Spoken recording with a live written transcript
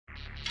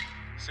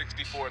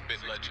64-bit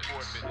legends.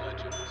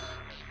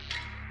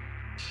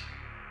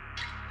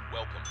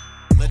 Welcome.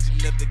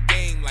 Legend of the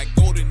game, like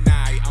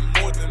GoldenEye, I'm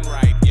more than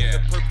right. Yeah. The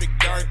perfect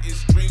dark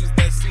is dreams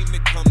that seem to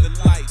come to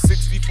life.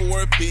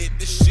 64-bit,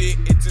 the shit,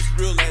 it's as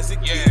real as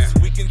it gets.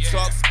 We can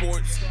talk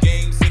sports,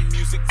 games, and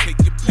music, take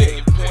your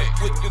pick.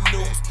 Point with the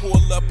news,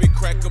 pull up and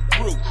crack a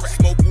brew.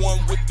 Smoke one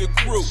with the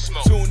crew,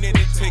 tune in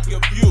and take a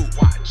view.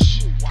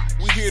 Watch.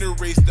 We here to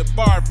raise the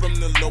bar from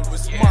the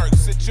lowest mark.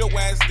 Sit your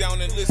ass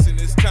down and listen,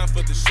 it's time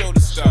for the show to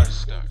start.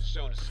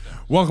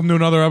 Welcome to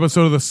another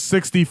episode of the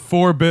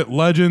 64-Bit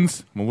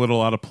Legends. I'm a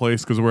little out of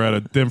place because we're at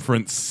a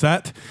different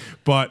set,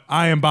 but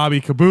I am Bobby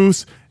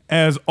Caboose.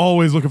 As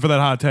always, looking for that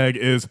hot tag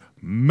is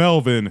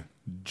Melvin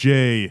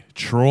J.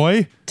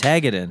 Troy.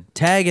 Tag it in.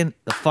 Tag in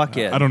the fuck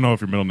in. I don't know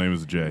if your middle name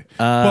is J.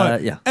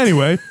 But yeah.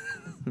 Anyway,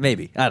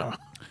 Maybe. I don't know.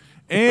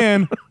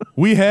 and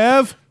we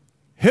have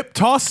Hip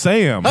Toss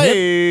Sam.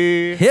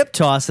 Hey. Hip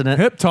tossing it.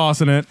 Hip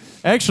tossing it.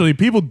 Actually,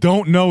 people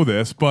don't know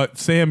this, but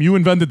Sam, you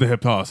invented the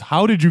hip toss.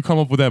 How did you come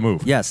up with that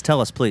move? Yes,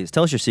 tell us, please.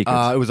 Tell us your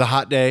secrets. It was a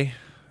hot day,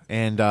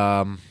 and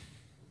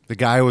the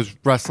guy who was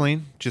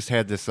wrestling just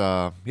had this. He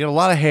had a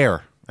lot of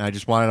hair, and I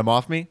just wanted him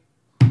off me.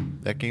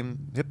 That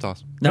came hip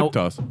toss. no, hip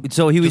toss.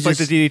 So he was Just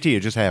like the DDT,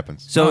 it just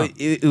happens. So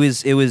it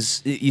was.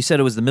 You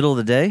said it was the middle of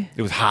the day.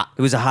 It was hot.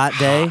 It was a hot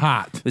day.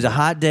 Hot. It was a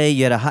hot day.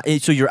 You had a hot.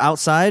 So you're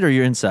outside or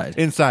you're inside?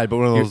 Inside, but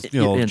one of those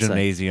You're inside.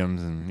 gymnasiums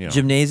and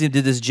Gymnasium.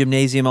 Did this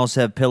gymnasium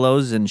also have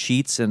pillows and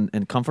sheets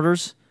and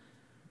comforters?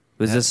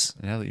 Was this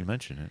Now that you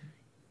mention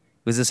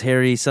it,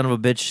 hairy son of a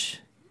bitch?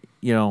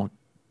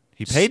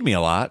 he paid me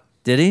a lot.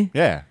 Did he?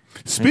 Yeah.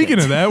 Speaking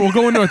of that, we'll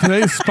go into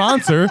today's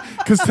sponsor,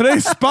 because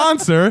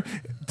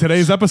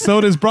today's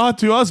episode is brought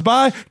to us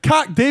by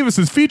Cock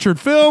Davis's featured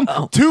film,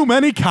 Too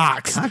Many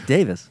Cocks. Cock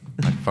Davis.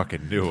 I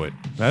fucking knew it.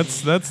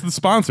 That's the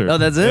sponsor. Oh,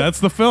 that's it?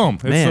 That's the film.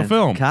 It's Man, the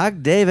film. Cock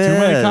Davis. Too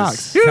Many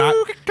Cocks.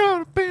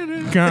 Cock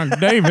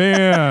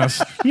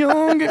Davis. You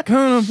don't get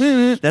caught up in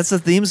it. That's the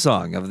theme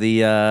song of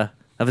the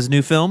of his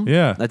new film.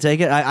 Yeah. I take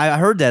it. I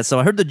heard that. So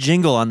I heard the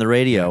jingle on the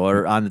radio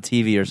or on the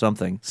TV or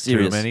something. Too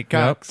Serious. many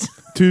cocks.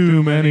 Yep.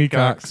 Too many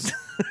cocks.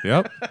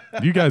 Yep.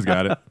 You guys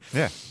got it.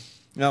 Yeah.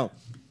 No.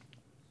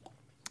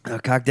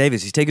 Cock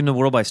Davis. He's taking the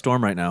world by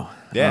storm right now.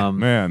 Yeah.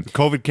 Man.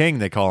 COVID King,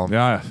 they call him.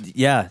 Yeah.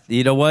 Yeah.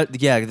 You know what?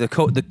 Yeah.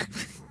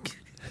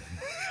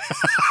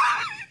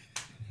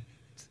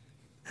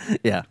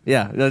 Yeah.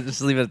 Yeah.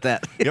 Just leave it at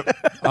that. Yep.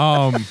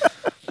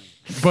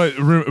 But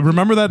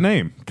remember that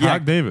name,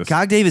 Cock Davis.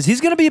 Cock Davis. He's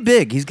gonna be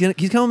big. He's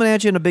coming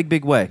at you in a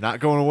big way. Not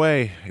going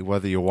away,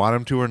 whether you want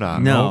him to or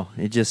not. No,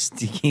 he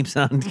keeps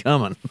on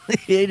coming.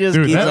 He just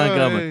Dude, keeps that- on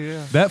coming.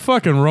 Yeah. That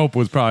fucking rope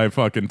was probably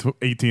fucking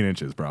 18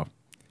 inches, bro.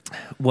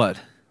 What?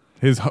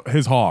 His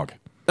hog.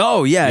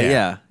 Oh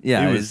yeah.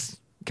 Yeah. It He was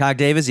Cock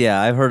Davis.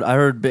 Yeah, I heard.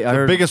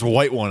 The biggest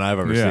white one I've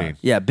ever Yeah. seen.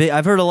 Yeah,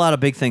 I've heard a lot of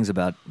big things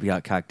about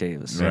Cock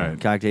Davis. Right.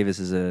 Cock Davis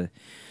is a.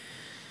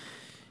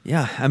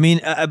 Yeah, I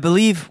mean, I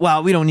believe.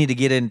 Well, we don't need to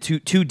get in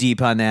too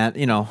deep on that.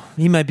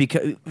 He might be.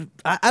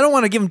 I don't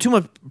want to give him too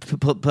much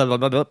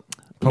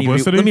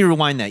Publicity? Let me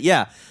rewind that.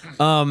 Yeah,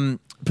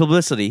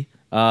 publicity.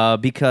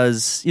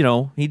 Because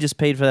he just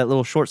paid for that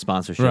little short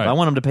sponsorship. Right. I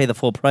want him to pay the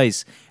full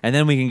price, and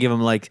then we can give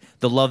him like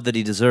the love that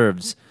he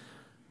deserves,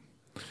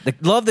 the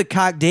love that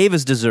Cock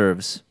Davis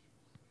deserves.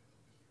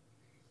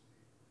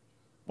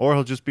 Or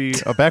he'll just be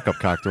a backup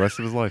cock the rest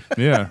of his life.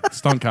 Yeah.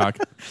 Stunt cock.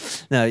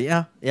 No,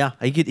 yeah.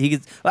 He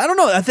could. I don't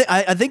know.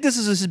 I think this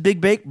is his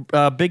big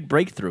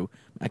breakthrough.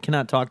 I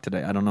cannot talk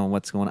today. I don't know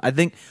what's going on. I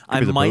think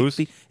be the booze?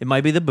 It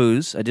might be the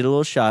booze. I did a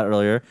little shot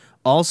earlier.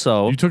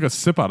 Also, You took a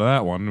sip out of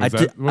that one.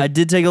 I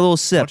did take a little Why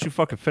sip. don't you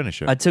fucking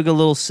finish it? I took a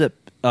little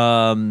sip.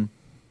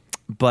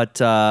 But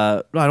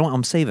no, I don't.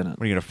 I'm saving it.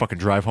 What, are you going to fucking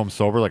drive home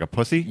sober like a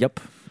pussy?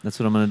 Yep, that's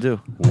what I'm gonna do.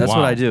 That's Wow.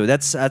 what I do.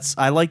 That's.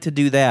 I like to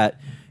do that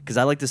because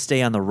I like to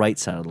stay on the right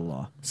side of the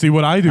law. See,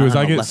 what I do Not is on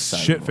I the get left side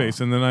of the shit-faced,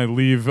 and then I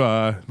leave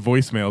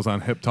voicemails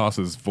on Hip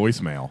Toss's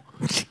voicemail.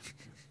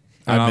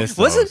 I missed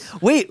Was those.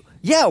 it? Wait.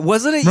 Yeah.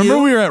 Wasn't it Remember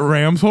you? we were at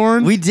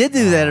Ramshorn? We did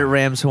do that at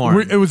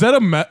Ramshorn. Was that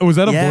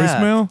a Yeah.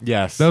 voicemail?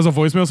 Yes. That was a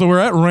voicemail. So we're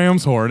at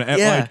Ramshorn at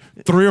Yeah.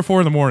 like 3 or 4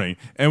 in the morning,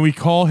 and we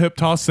call Hip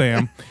Toss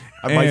Sam.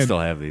 I might and- still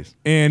have these.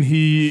 And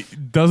he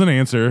doesn't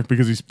answer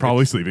because he's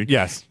probably sleeping.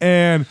 Yes.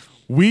 And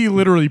we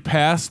literally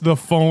passed the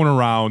phone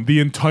around the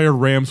entire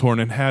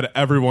Ramshorn and had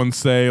everyone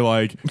say,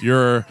 like,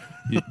 you're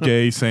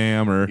gay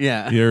Sam, or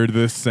Yeah. you're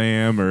this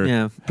Sam, or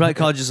Yeah, probably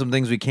called you some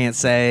things we can't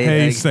say.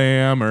 hey like-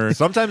 Sam, or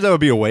Sometimes I would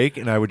be awake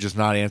and I would just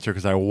not answer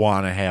because I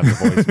want to have the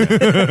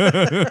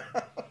voicemail.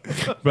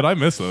 but I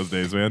miss those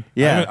days, man.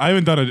 Yeah. I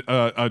haven't done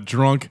a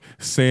drunk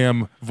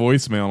Sam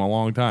voicemail in a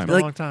long time.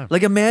 Like- long time.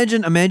 Like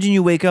imagine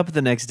you wake up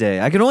the next day.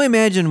 I can only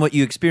imagine what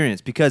you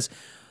experience because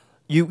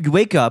you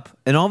wake up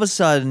and all of a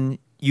sudden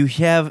you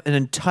have an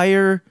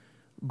entire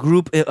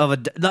group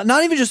of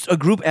not even just a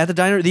group at the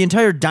diner, the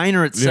entire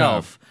diner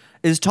itself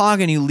is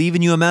talking to you,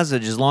 leaving you a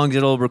message as long as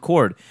it'll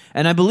record.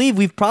 And I believe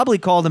we've probably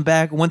called them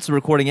back once the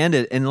recording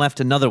ended and left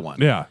another one.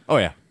 Yeah. Oh,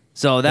 yeah.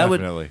 So that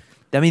Definitely.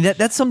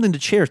 that's something to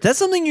cherish. That's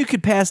something you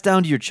could pass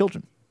down to your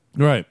children.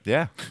 Right.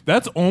 Yeah.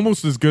 That's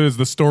almost as good as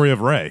the story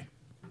of Ray.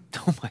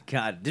 Oh my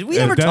God! Did we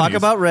At ever talk Denny's.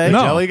 about Ray?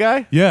 No. Jelly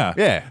guy? Yeah.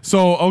 Yeah.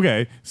 So,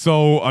 okay.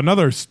 So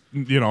another,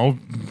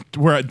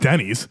 we're at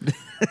Denny's.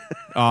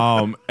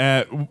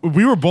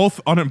 We were both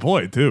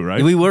unemployed too,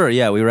 right? We were.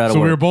 Yeah, we were out of So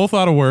work. we were both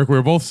out of work. We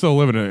were both still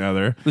living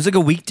together. It was like a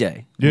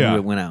weekday. when Yeah. we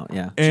went out.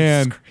 Yeah,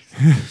 And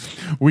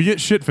we get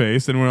shit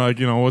faced, and we're like,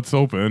 what's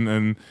open?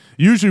 And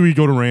usually we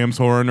go to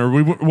Ramshorn, or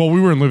we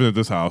weren't living at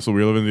this house, so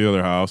we were living in the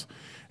other house.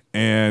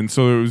 And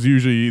so it was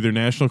usually either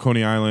National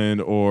Coney Island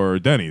or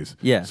Denny's.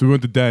 Yeah. So we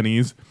went to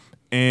Denny's,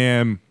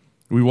 and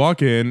we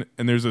walk in,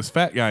 and there's this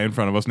fat guy in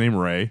front of us named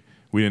Ray.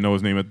 We didn't know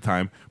his name at the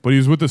time, but he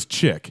was with this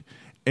chick,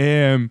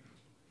 and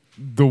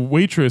the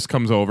waitress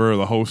comes over, or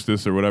the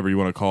hostess, or whatever you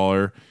want to call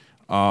her.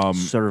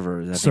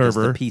 server. I think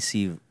server. That's the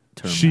PC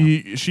term.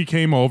 now. She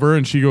came over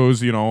and she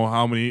goes,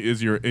 how many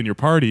is in your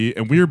party?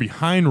 And we were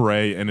behind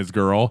Ray and his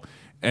girl,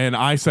 and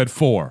I said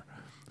 4.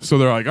 So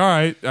they're like, all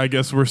right, I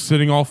guess we're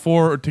sitting all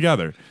 4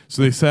 together.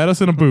 So they sat us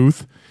in a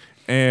booth,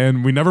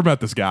 and we never met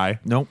this guy.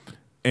 Nope.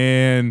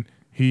 And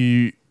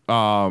he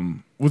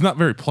was not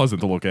very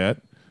pleasant to look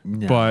at,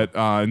 No. but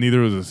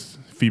neither was his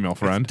female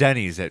friend.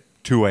 Denny's at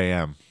 2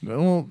 a.m.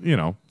 Well,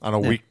 on a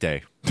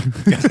weekday.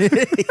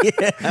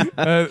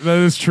 that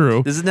is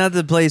true. This is not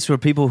the place where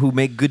people who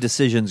make good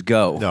decisions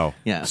go. No.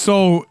 Yeah.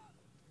 So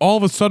all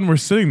of a sudden we're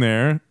sitting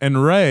there,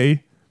 and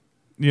Ray,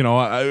 I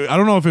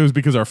don't know if it was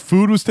because our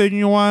food was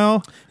taking a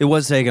while, It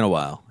was taking a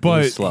while. It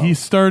but was slow. he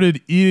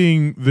started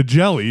eating the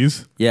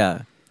jellies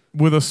yeah.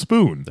 with a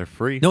spoon. They're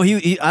free. No,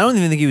 he. I don't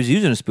even think he was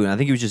using a spoon. I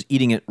think he was just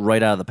eating it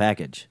right out of the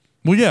package.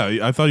 Well,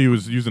 yeah, I thought he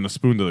was using a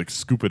spoon to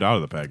scoop it out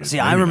of the package. See,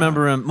 Maybe I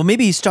remember not. him. Well,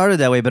 maybe he started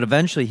that way, but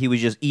eventually he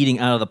was just eating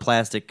out of the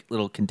plastic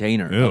little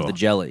container Ew. of the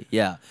jelly.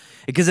 Yeah,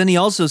 because then he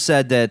also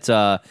said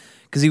that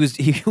because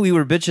we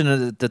were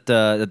bitching that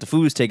the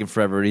food was taking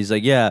forever, and he's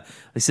like, yeah,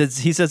 he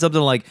said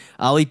something like,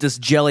 "I'll eat this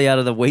jelly out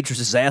of the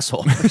waitress's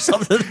asshole" or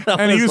something.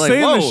 And he was like,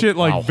 saying whoa. this shit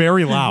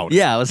very loud.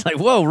 Yeah, I was like,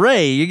 "Whoa,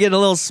 Ray, you're getting a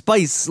little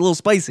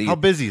spicy." How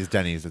busy is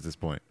Denny's at this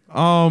point?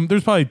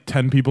 There's probably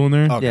 10 people in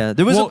there. Yeah,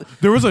 there was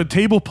there was a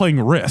table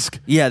playing Risk.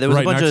 there was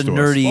right a bunch next of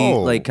to us.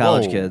 nerdy like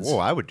college whoa, kids. Whoa,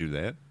 I would do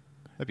that.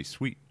 That'd be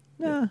sweet.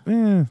 Yeah,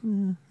 Yeah,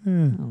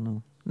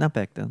 not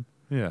back then.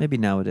 yeah. Maybe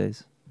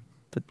nowadays.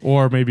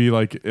 Or maybe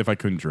if I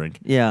couldn't drink.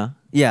 Yeah.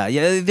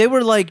 They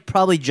were like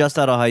probably just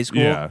out of high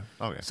school. Yeah.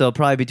 Okay. So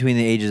probably between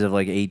the ages of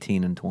like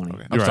 18 and 20.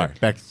 Okay. I'm You're sorry. right.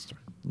 Back to the story.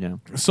 Yeah.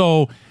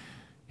 So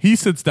he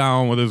sits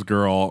down with his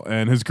girl,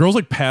 and his girl's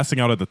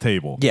passing out at the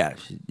table. Yeah.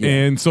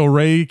 And so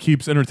Ray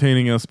keeps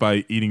entertaining us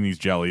by eating these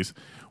jellies.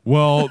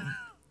 Well,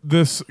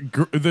 this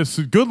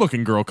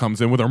good-looking girl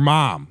comes in with her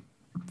mom,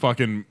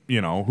 fucking,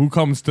 who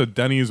comes to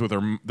Denny's with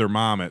their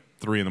mom at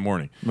 3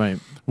 a.m. Right.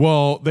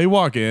 Well, they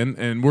walk in,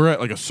 and we're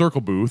at a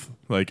circle booth,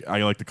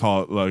 I like to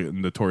call it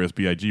Notorious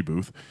B.I.G.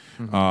 booth.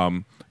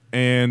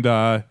 And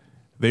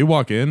they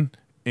walk in,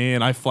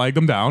 and I flagged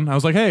them down. I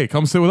was like, hey,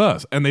 come sit with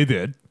us. And they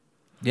did.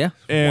 Yeah.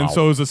 And Wow.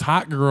 so it was this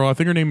hot girl. I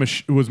think her name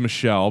was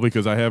Michelle,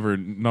 because I have her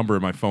number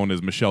in my phone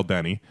as Michelle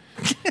Denny.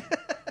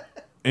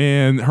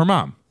 And her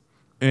mom.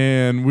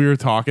 And we were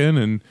talking,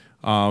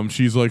 and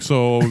she's like,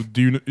 so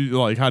do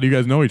you, how do you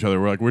guys know each other?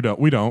 We're like, we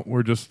don't.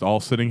 We're just all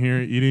sitting here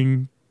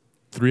eating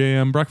 3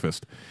 a.m.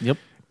 breakfast. Yep.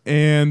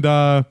 And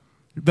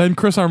then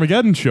Chris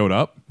Armageddon showed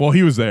up. Well,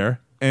 he was there,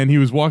 and he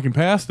was walking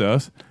past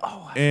us.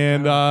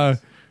 And,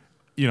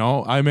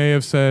 I may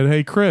have said,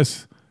 hey,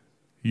 Chris,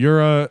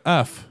 you're a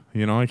F.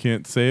 I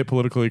can't say it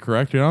politically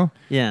correct,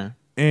 Yeah.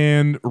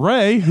 And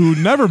Ray, who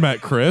never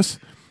met Chris,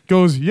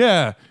 goes,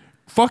 yeah,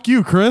 fuck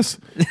you, Chris.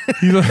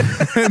 He's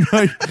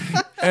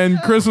and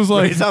Chris was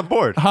like, He's on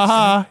board.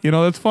 haha,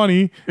 that's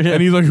funny.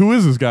 And he's like, who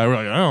is this guy? We're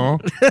like, I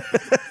don't know.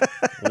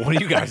 What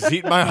are you guys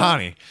eating my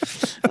honey?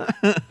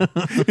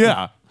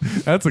 Yeah,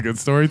 that's a good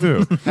story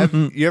too. Have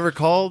you ever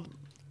called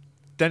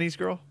Denny's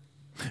girl?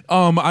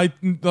 I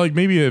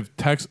maybe have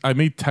I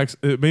may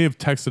have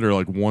texted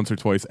her once or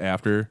twice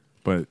after,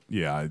 but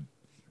yeah,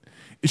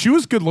 she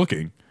was good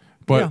looking.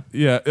 But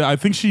yeah, I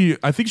think she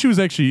was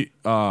actually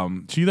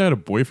she either had a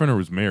boyfriend or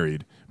was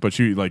married, but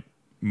she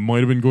might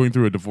have been going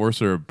through a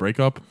divorce or a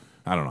breakup.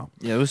 I don't know.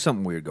 Yeah, there was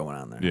something weird going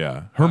on there.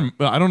 Yeah,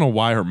 I don't know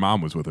why her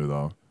mom was with her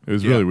though. It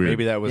was really weird.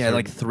 Maybe that was Yeah,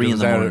 her, 3 in was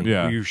the that morning.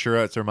 Yeah. Are you sure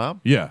that's her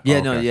mom? Yeah. Yeah,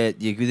 Oh, no, okay.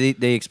 yeah.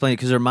 They explained it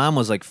because her mom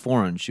was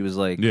foreign. She was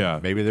Yeah.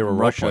 Maybe they were from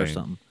role Russia or playing.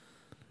 something.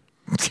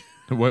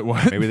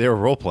 What? Maybe they were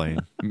role playing.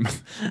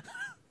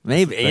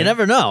 Maybe you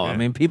never know. I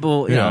mean,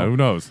 people. You Yeah. know, Who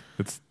knows?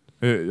 This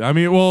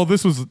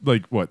was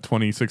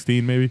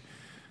 2016 maybe.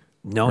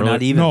 no, Or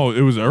not even. No,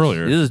 it was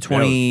earlier. This is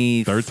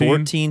Yeah,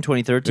 2013?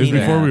 2013. It was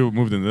before yeah. we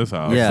moved into this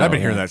house. Yeah. I've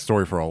been hearing that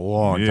story for a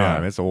long Yeah.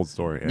 time. It's an old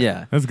story.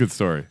 Yeah, That's a good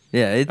story.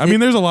 yeah. I mean,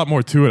 there's a lot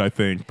more to it, I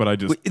think, but I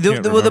just can't the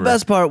remember.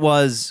 best part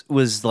was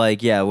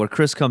where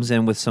Chris comes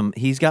in with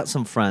he's got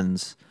some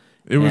friends.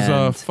 It was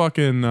and-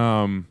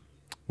 fucking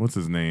what's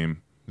his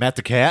name? Matt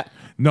the cat.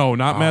 No,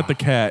 not Matt the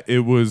cat.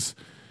 It was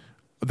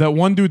that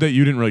one dude that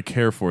you didn't really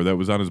care for that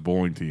was on his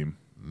bowling team.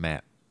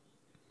 Matt.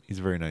 He's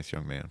a very nice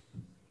young man.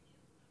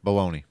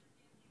 Baloney.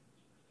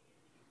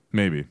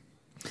 Maybe.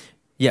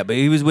 Yeah, but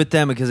he was with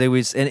them because they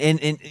was, and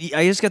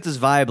I just got this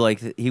vibe like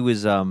he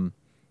was,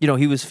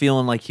 he was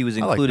feeling like he was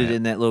like included that.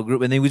 in that little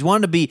group, and he was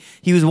wanting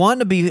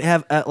to be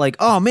have like,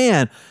 oh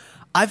man,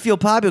 I feel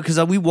popular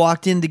because we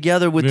walked in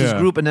together with this Yeah.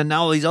 group, and then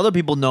now all these other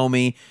people know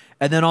me,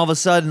 and then all of a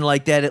sudden,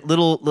 like that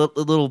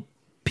little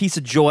piece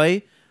of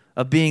joy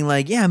of being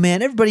like, yeah,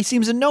 man, everybody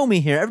seems to know me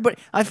here. Everybody,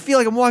 I feel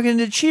like I'm walking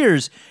into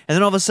Cheers, and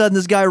then all of a sudden,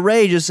 this guy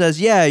Ray just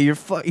says, yeah, you're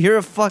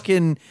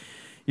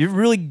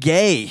really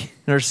gay,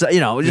 or just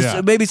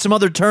Yeah. maybe some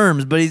other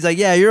terms, but he's like,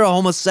 yeah, you're a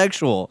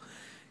homosexual.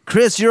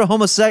 Chris, you're a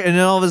homosexual. And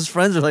then all of his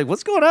friends are like,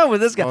 what's going on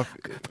with this guy?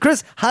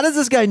 Chris, how does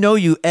this guy know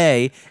you,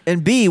 A?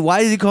 And B,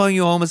 why is he calling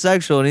you a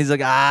homosexual? And he's like,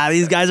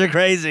 these guys are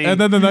crazy.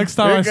 And then the next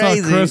time They're I saw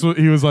crazy. Chris,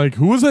 he was like,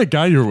 "Who was that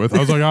guy you were with?" I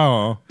was like,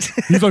 "Oh."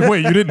 He's like,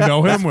 "Wait, you didn't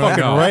know him?" We're like,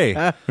 fucking "No." Ray.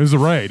 It was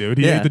Ray, dude.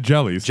 He Yeah. ate the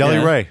jellies. Jelly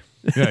Yeah. Ray.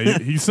 Yeah,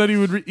 he said he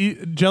would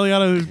eat jelly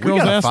out of his We girl's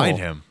gotta asshole. find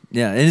him.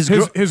 Yeah, and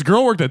His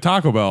girl worked at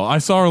Taco Bell. I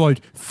saw her like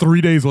 3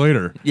 days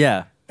later.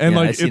 yeah. And Yeah,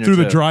 I like seen her through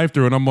the too.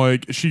 drive-through, and I'm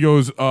like, she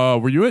goes,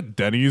 "Were you at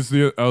Denny's?"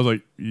 I was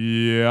like,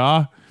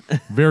 "Yeah."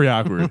 Very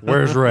awkward.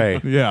 Where's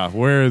Ray? Yeah,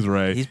 where is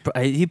Ray?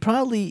 He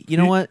probably, you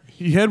know what?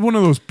 He had one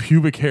of those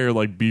pubic hair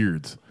like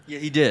beards, Yeah,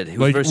 he did. He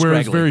was like very where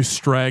it's scraggly. very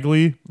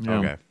straggly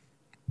Okay.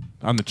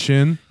 on the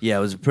chin. Yeah,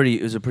 it was a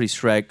pretty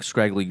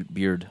scraggly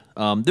beard.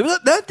 There was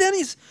that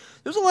Denny's.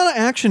 There was a lot of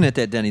action at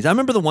that Denny's. I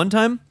remember the one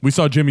time We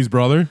saw Jimmy's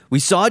brother. we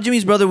saw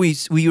Jimmy's brother. We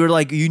were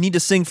like, you need to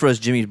sing for us,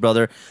 Jimmy's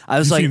brother. I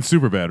was You've like, seen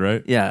Superbad,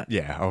 right? yeah,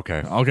 Yeah.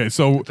 Okay. Okay,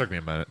 so Took me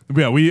a minute.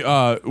 yeah, we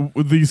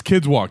these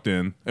kids walked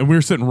in, and we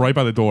were sitting right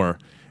by the door,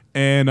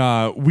 and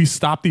we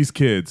stopped these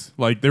kids.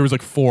 Like there was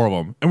like 4 of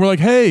them, and we're like,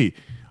 "Hey,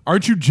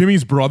 aren't you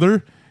Jimmy's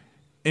brother?"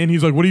 And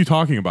he's like, "What are you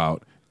talking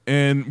about?"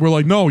 And we're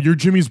like, "No, you're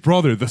Jimmy's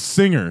brother, the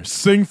singer.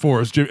 Sing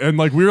for us, Jimmy." And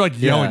like we were like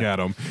yelling Yeah. at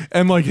him,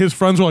 and like his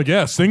friends were like,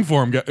 "Yeah, sing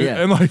for him."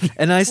 yeah. And like,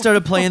 and I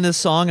started playing this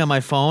song on my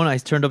phone. I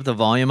turned up the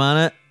volume on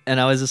it, and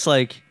I was just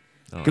like,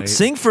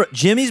 sing for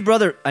Jimmy's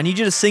brother. I need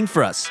you to sing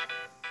for us.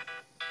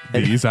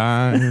 these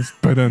eyes.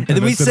 And And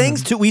then we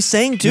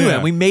sang to Yeah.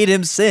 him. We made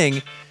him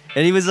sing,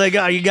 and he was like,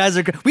 "Oh, you guys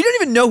are." We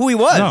didn't even know who he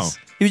was.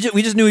 No.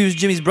 We just knew he was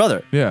Jimmy's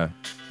brother. Yeah.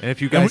 And if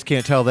you guys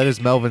can't tell, that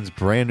is Melvin's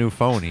brand new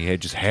phone. He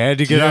just had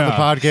to get on the Yeah.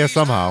 podcast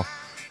somehow.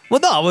 Well,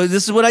 no,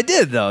 this is what I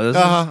did though. This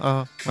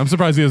is- I'm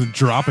surprised he hasn't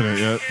dropping it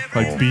yet,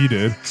 like B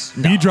did.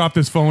 B dropped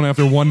his phone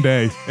after one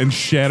day and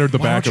shattered the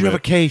Why back don't you of have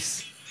a it.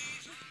 case?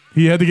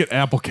 He had to get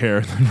Apple Care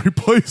and then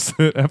replace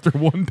it after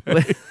one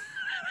day.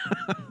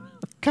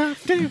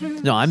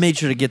 No, I made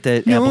sure to get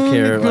that Apple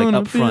Care like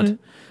up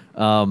front.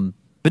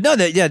 But no,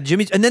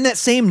 Jimmy's, and then that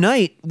same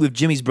night with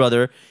Jimmy's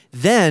brother,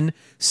 then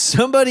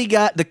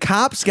the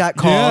cops got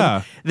called.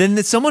 Yeah.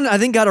 Then someone I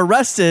think got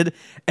arrested,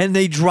 and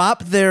they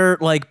dropped their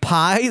like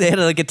pie. They had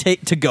like a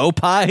take to go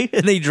pie,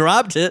 and they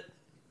dropped it.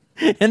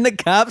 And the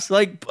cops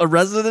like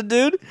arrested the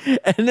dude,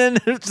 and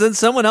then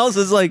someone else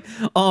is like,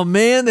 "Oh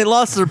man, they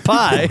lost their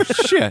pie."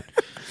 Shit.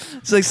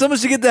 It's like someone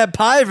should get that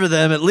pie for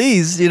them at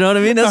least. You know what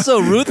I mean? That's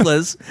so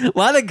ruthless.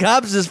 Why the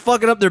cops just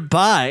fucking up their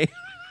pie?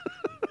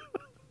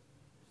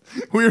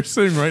 We were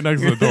sitting right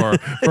next to the door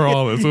for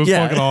all this. It was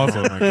Yeah. fucking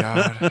awesome. Oh my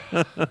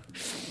God.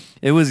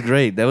 It was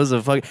great. That was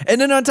a fucking. And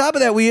then on top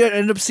of that, we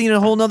ended up seeing a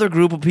whole other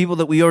group of people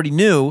that we already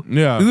knew.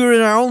 Yeah. We were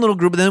in our own little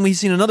group, and then we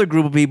seen another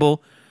group of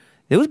people.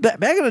 It was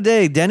back in the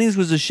day. Denny's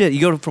was the shit.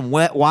 You go from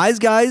Wise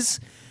Guys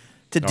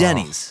to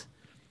Denny's.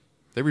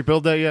 They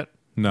rebuild that yet?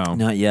 No.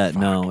 Not yet.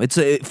 No. It's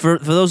for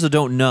those that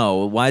don't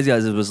know, Wise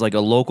Guys it was like a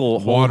local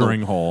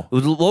Watering hole. It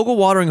was a local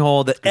watering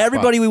hole that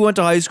everybody we went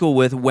to high school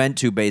with went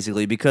to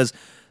basically because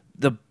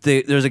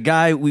there's a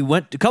guy we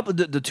went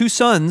the two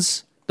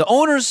sons, the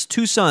owner's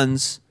 2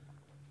 sons,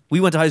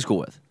 we went to high school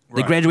with.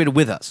 They Right. graduated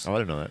with us. Oh, I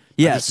didn't know that. I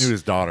Yes. just knew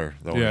his daughter.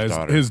 The Yeah, owner's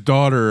daughter. his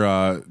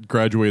daughter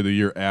graduated the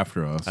year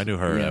after us. I knew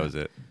her. Yeah. That was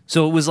it.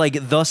 So it was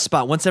like the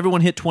spot. Once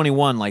everyone hit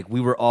 21, like we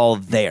were all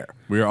there.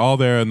 We were all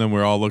there, and then we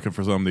were all looking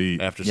for something to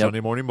eat. After Yep. Sunday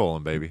morning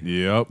bowling, baby.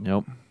 Yep.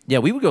 Nope. Yeah,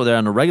 we would go there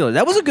on a regular.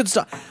 That was a good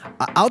spot.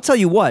 I'll tell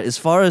you what. As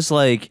far as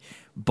like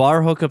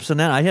bar hookups and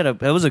that,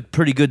 that was a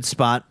pretty good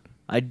spot.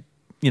 I,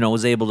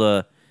 was able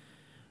to.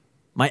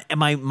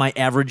 My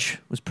average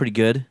was pretty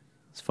good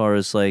as far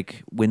as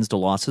like wins to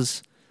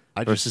losses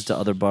versus to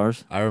other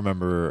bars. I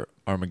remember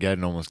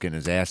Armageddon almost getting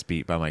his ass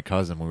beat by my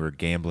cousin when we were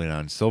gambling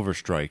on Silver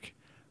Strike,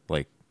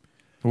 like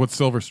What's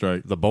Silver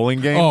Strike? the bowling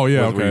game. Oh,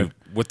 yeah, with- okay.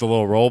 with the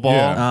little roll ball.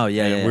 Yeah. Oh,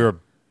 yeah, And yeah, we yeah. were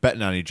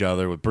betting on each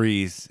other with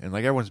Breeze, and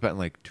like everyone's betting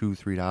like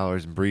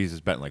 $2-3, and Breeze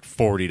is betting like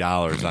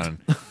 $40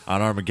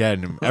 on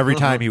Armageddon. And every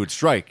time he would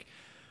strike,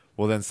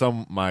 well, then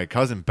my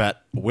cousin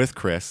bet with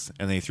Chris,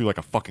 and then he threw like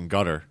a fucking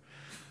gutter.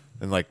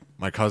 And like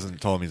my cousin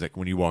told him, he's like,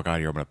 when you walk out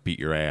here, I'm gonna beat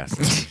your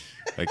ass.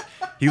 Like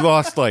he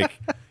lost like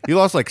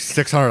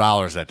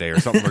 $600 that day or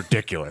something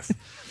ridiculous.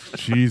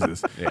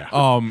 Jesus. Yeah.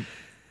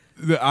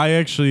 I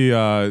actually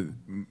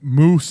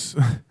Moose.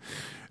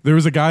 There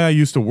was a guy I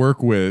used to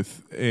work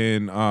with,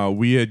 and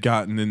we had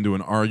gotten into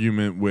an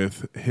argument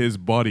with his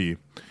buddy,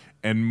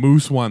 and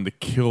Moose wanted to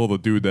kill the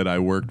dude that I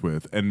worked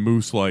with, and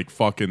Moose like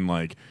fucking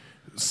like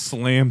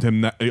slammed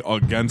him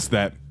against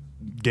that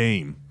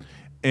game,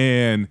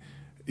 and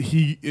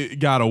he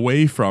got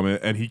away from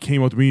it, and he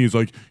came up to me. He's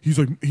like,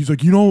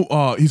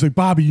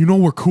 Bobby,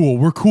 we're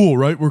cool,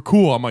 right? We're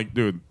cool. I'm like,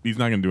 dude, he's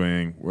not gonna do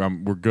anything.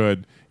 We're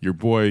good. Your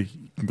boy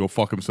can go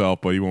fuck himself,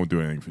 but he won't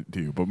do anything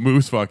to you. But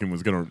Moose fucking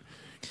was gonna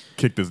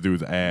kick this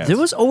dude's ass. There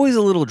was always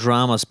a little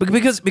drama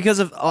because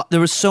of there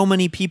were so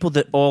many people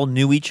that all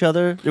knew each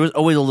other. There was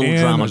always a little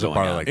drama there's a going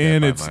bar on. like that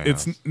and by it's my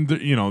it's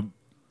house.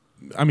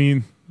 I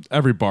mean,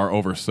 every bar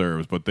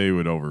overserves, but they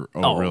would really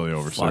fuck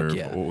overserve.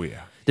 yeah. Oh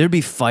yeah. There'd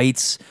be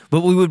fights,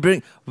 but we would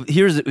bring.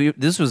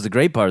 This was the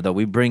great part though.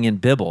 We bring in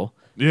Bibble.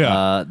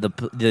 Yeah. the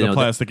The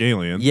plastic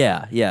alien.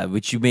 Yeah,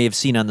 which you may have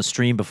seen on the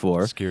stream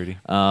before. Security.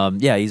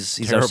 Yeah, he's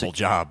our Terrible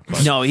job.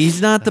 But No,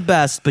 he's not the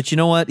best, but you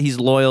know what? He's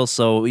loyal,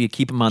 so you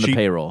keep him on the Cheap.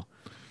 payroll.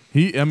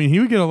 He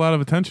would get a lot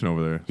of attention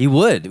over there. He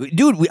would,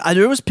 dude.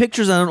 There was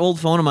pictures on an old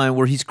phone of mine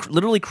where he's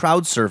literally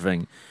crowd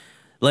surfing.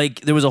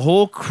 Like there was a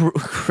whole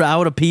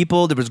crowd of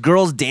people. There was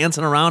girls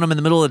dancing around him in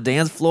the middle of the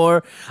dance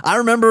floor. I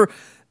remember,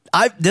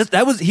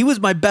 he was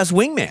my best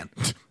wingman.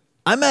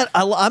 I met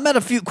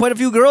quite a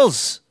few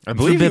girls. I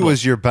believe he Bibble.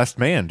 was your best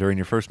man during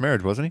your first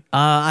marriage, wasn't he?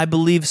 I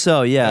believe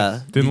so.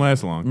 Yeah. Didn't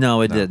last long.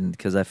 No, it didn't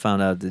because I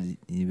found out that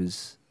he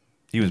was.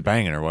 He was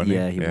banging her, wasn't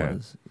Yeah, he? he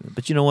was.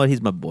 But you know what?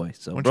 He's my boy.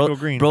 So Once you go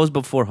green. bros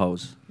before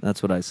hoes.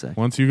 That's what I say.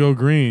 Once you go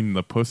green,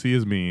 the pussy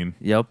is mean.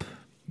 Yep.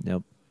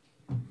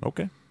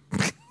 Okay.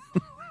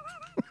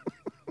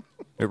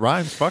 It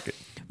rhymes. Fuck it.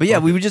 But yeah,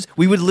 we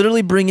would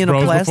literally bring in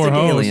Bros a plastic before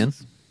hoes. alien,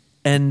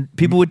 and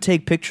people would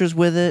take pictures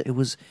with it.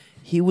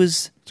 He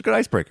was It's a good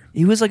icebreaker.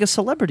 like a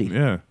celebrity.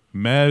 Yeah.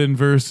 Madden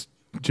versus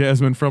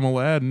Jasmine from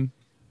Aladdin.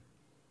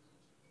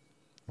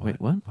 Wait,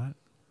 what? What?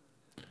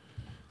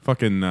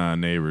 Fucking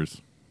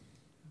Neighbors.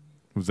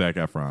 With Zac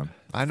Efron.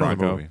 I know the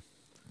Franco. movie.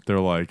 They're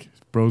like,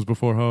 bros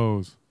before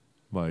hoes.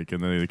 Like,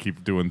 and then they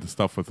keep doing the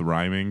stuff with the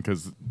rhyming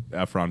because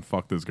Efron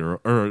fucked his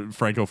girl, or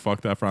Franco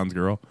fucked Efron's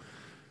girl.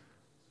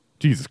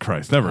 Jesus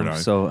Christ, never I'm mind.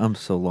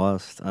 so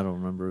lost. I don't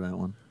remember that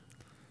one.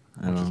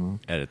 I don't know.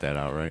 Edit that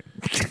out, right?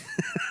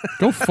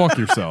 Go fuck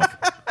yourself.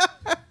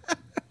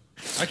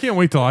 I can't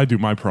wait till I do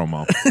my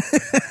promo.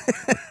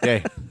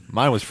 Hey,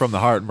 mine was from the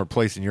heart and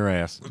replacing your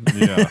ass.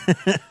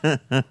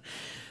 Yeah.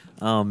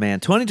 Oh man,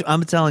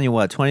 I'm telling you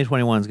what,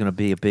 2021 is going to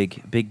be a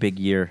big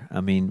year.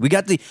 I mean, one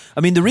of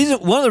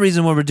the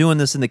reasons why we're doing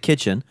this in the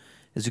kitchen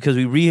is because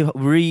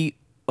we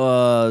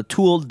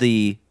tooled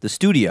the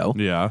studio.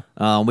 Yeah.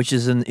 Which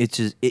is in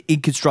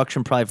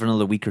construction probably for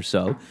another week or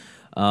so.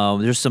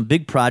 There's some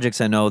big projects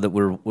I know that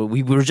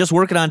we were just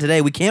working on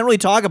today. We can't really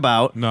talk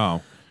about.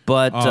 No.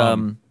 But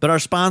our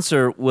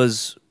sponsor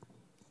was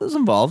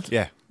involved.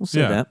 Yeah. We'll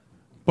say that.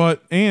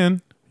 But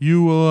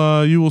you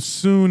will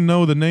soon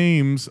know the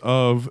names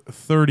of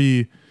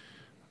 30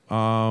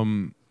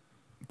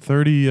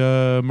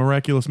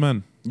 miraculous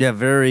men. Yeah,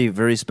 very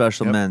very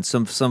special Yep. men.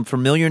 Some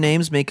familiar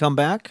names may come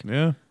back.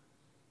 Yeah.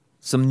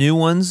 Some new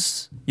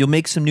ones. You'll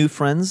make some new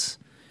friends.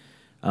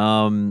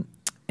 And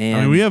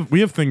I mean, we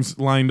have things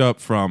lined up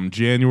from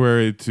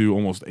January to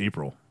almost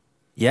April.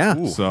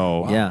 yeah.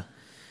 So Yeah.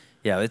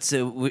 Yeah, it's.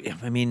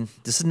 I mean,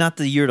 this is not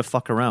the year to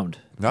fuck around.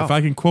 No. if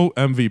I can quote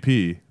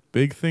MVP,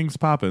 big things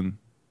popping,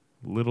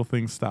 little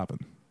things stopping.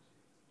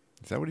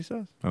 Is that what he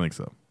says? I think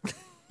so.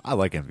 I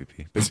like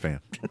MVP. Big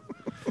fan.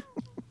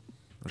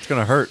 It's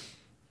going to hurt.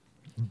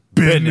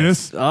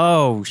 Business.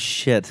 Oh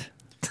shit!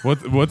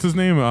 What's his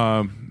name?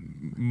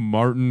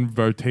 Martin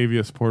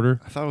Vartavius Porter.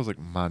 I thought it was like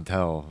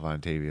Montel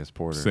Vontavious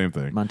Porter. Same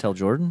thing. Montel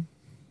Jordan.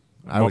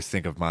 I always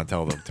think of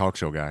Montel, the talk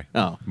show guy.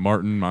 Oh,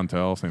 Martin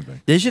Montel. Same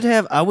thing. they should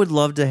have. I would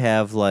love to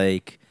have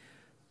like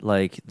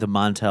the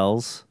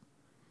Montels.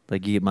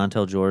 Like you get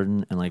Montel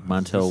Jordan and like Is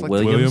this Montel like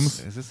Williams?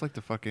 Is this like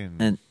the fucking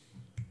and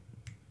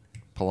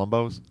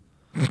Palombos?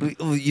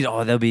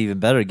 that'd be even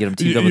better. Get them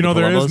teamed up You with know,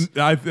 the there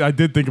Columbos. is. I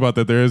did think about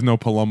that. There is no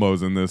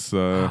Palombos in this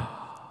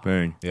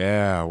thing.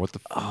 Yeah. What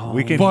the?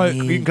 We can But-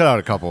 we can cut out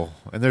a couple,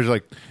 and there's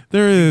like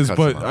There is, Cut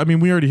but some out. I mean,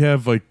 we already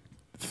have like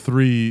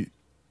 3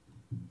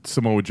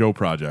 Samoa Joe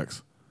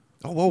projects.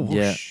 whoa.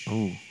 Yeah.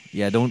 Oh,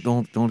 yeah.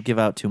 Don't give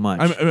out too much.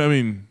 I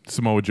mean,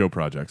 Samoa Joe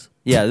projects.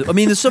 Yeah. I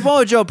mean, the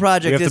Samoa Joe We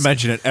project have to is.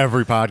 mention it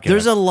every podcast.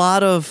 There's a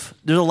lot of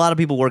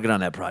people working on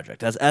that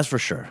project. That's for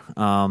sure.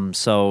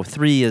 So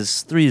 3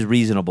 is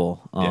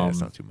reasonable. Yeah, it's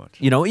not too much.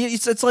 You know,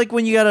 it's like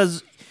when you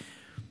gotta.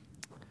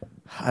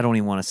 I don't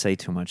even want to say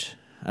too much.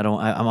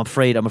 I'm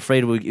afraid.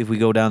 If we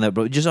go down that,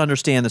 but just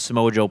understand the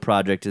Samoa Joe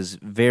project is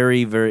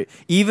very, very.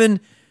 Even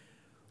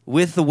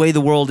with the way the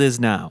world is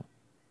now,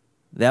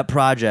 that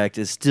project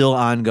is still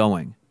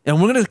ongoing,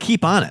 and we're gonna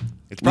keep on it.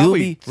 It's We'll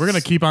probably- be- We're gonna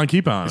keep on.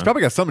 It's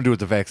probably got something to do with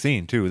the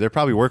vaccine too. They're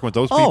probably working with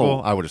those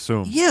people. I would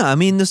assume. Yeah, I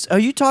mean, are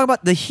you talking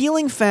about the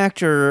healing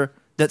factor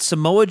that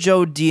Samoa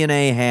Joe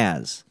DNA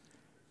has?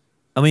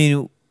 I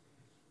mean,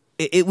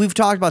 we've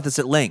talked about this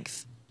at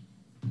length.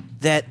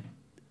 That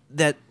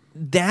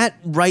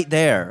right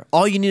there,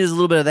 all you need is a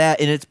little bit of that,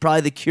 and it's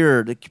probably the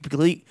cure. The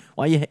complete.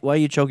 Why are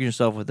you choking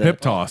yourself with that? hip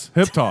toss.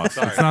 Hip toss.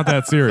 It's not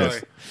that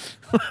serious.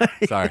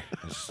 Sorry.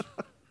 Just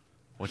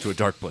went to a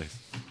dark place.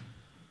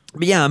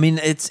 But yeah, I mean,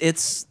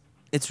 it's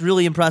it's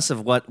really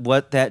impressive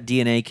what that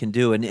DNA can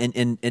do,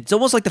 and it's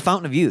almost like the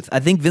fountain of youth. I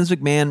think Vince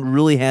McMahon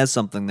really has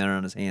something there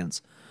on his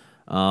hands,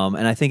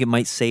 and I think it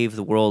might save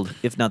the world,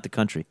 if not the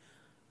country.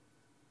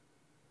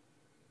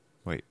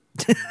 Wait.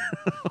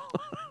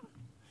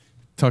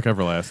 Tuck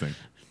Everlasting.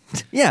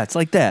 Yeah, it's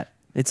like that.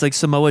 It's like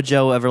Samoa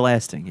Joe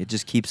Everlasting. It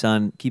just keeps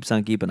on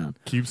keeping on.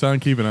 Keeps on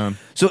keeping on.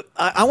 So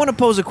I want to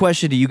pose a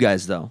question to you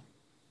guys, though.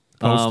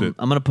 Post it.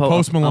 I'm gonna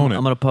Post Malone it.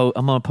 I'm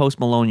gonna post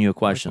Malone you a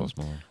question. Post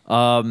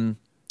Malone.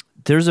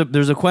 There's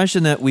a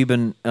question that we've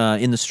been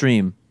in the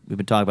stream. We've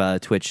been talking about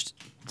at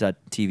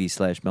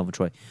twitch.tv/Melvin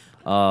Troy.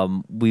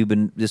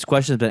 This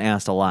question has been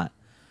asked a lot,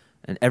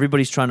 and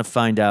everybody's trying to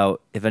find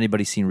out if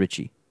anybody's seen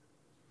Richie.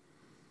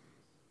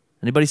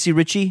 Anybody see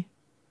Richie?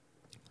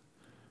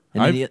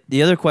 And then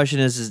the other question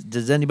is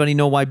does anybody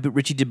know why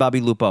Richie did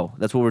Bobby Lupo?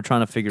 That's what we're trying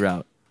to figure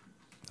out.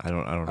 I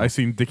don't know. I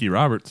seen Dickie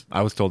Roberts.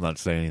 I was told not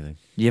to say anything.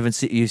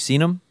 You've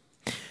seen him?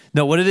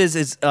 No, what it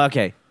is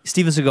okay.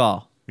 Steven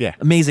Seagal. Yeah.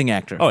 Amazing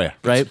actor. Oh, yeah.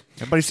 Right?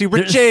 Everybody see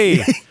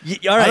Richie.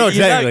 All right. I know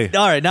exactly.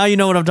 All right, now you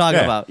know what I'm talking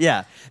Yeah. about.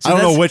 Yeah. So I don't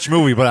that's- know which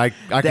movie, but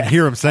I can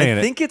hear him saying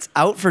I think it's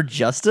Out for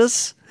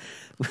Justice.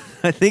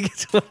 I think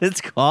it's what it's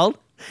called.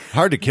 it.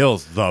 Hard to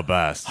Kill's the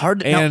best.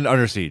 And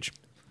Under Siege.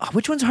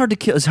 Which one's Hard to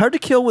Kill? Is Hard to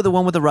Kill with the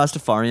one with the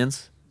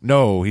Rastafarians?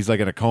 No, he's like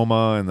in a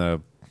coma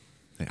and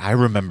I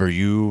remember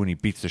you, and he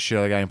beats the shit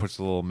out of the guy and puts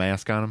a little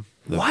mask on him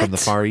What? from the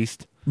Far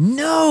East.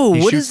 No.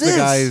 He What shoots is this? the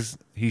guys.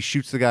 He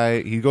shoots the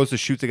guy. He goes to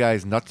shoot the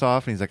guy's nuts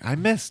off, and he's like, "I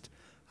missed.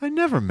 I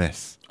never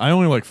miss." I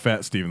only like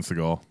fat Steven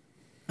Seagal.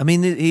 I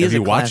mean, he Have is you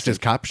a watched classic. his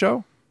cop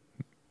show?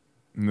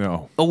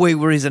 No. Oh wait,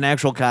 where he's an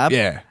actual cop?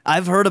 Yeah.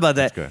 I've heard about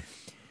that. Good.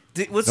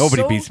 What's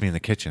Nobody so- beats me in the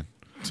kitchen.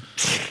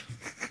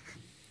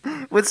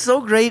 What's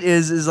so great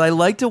is I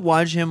like to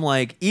watch him,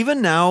 like,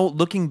 even now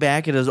looking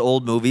back at his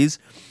old movies,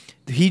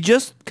 he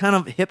just kind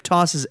of hip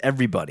tosses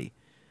everybody,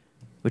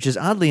 which is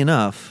oddly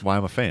enough. Why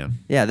I'm a fan.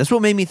 Yeah, that's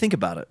what made me think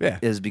about it. Yeah.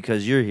 Is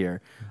because you're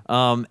here.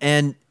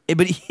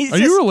 But he's Are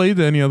just, you related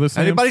to any other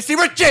Sam? Anybody see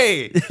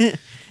Richie?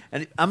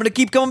 and I'm gonna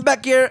keep coming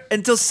back here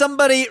until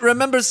somebody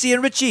remembers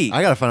seeing Richie.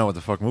 I gotta find out what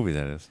the fuck movie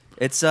that is.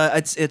 It's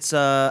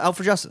Out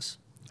for Justice.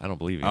 I don't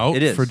believe you. Out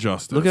It is for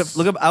Justice.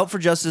 Look up Out for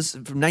Justice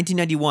from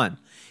 1991.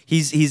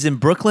 He's in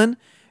Brooklyn.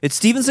 It's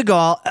Steven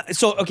Seagal.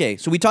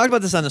 So we talked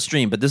about this on the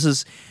stream, but this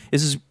is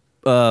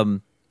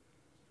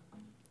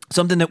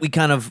something that we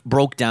kind of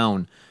broke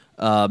down.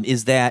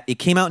 Is that it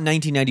came out in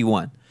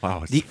 1991.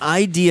 Wow, The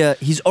idea,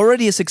 he's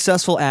already a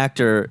successful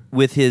actor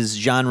with his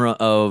genre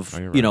of,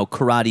 you're right.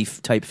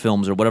 karate type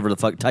films or whatever the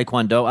fuck,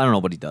 Taekwondo. I don't know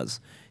what he does.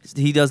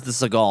 He does the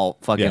Seagal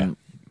fucking Yeah.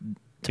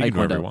 He can do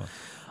whatever he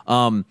Taekwondo.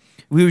 wants.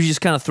 He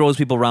just kind of throws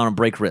people around and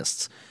break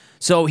wrists.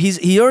 So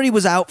he already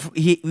was out. I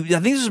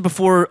think this was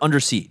before Under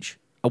Siege.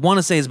 I want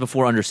to say it's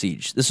before Under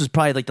Siege. This was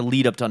probably like the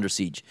lead up to Under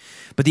Siege.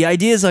 But the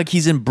idea is like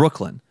he's in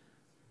Brooklyn,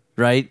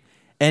 right?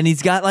 And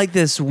he's got like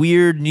this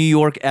weird New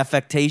York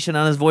affectation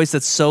on his voice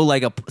that's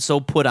so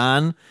put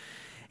on.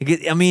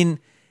 I mean,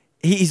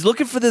 he's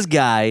looking for this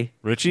guy,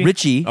 Richie?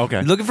 Richie. Okay.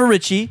 He's looking for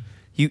Richie.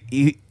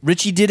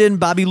 Richie did in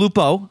Bobby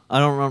Lupo. I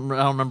don't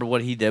remember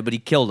what he did, but he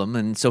killed him,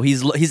 and so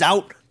he's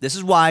out. This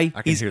is why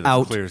I can he's hear this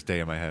out clear as day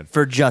in my head.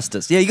 for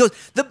justice. Yeah, he goes.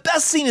 The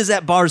best scene is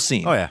that bar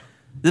scene. Oh yeah.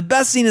 The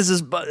best scene is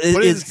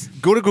this.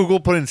 Go to Google,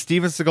 put in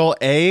Steven Seagal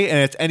A, and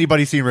it's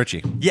anybody seen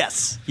Richie.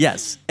 Yes,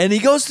 and he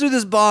goes through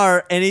this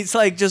bar, and he's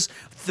like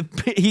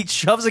he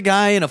shoves a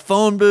guy in a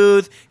phone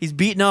booth. He's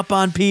beating up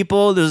on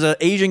people. There's an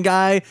Asian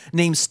guy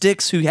named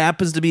Styx who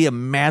happens to be a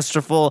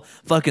masterful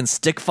fucking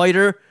stick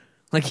fighter.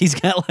 Like he's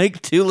got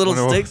like two little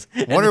sticks.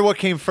 Wonder what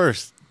came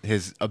first,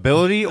 his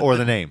ability or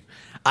the name.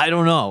 I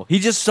don't know. He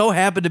just so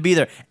happened to be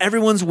there.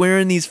 Everyone's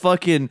wearing these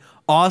fucking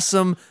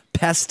awesome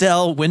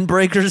pastel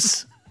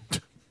windbreakers.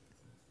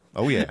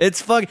 Oh yeah.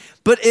 It's fucking.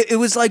 But it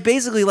was like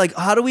basically like,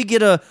 how do we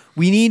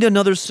we need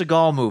another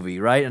Seagal movie,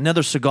 right?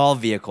 Another Seagal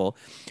vehicle.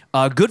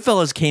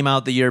 Goodfellas came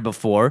out the year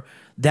before.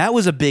 That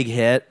was a big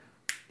hit.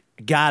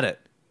 Got it.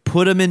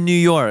 Put him in New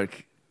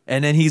York,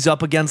 and then he's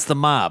up against the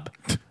mob.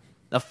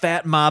 A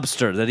fat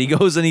mobster that he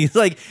goes and he's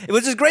like, it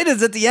was as great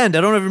as at the end.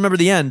 I don't even remember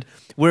the end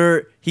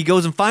where he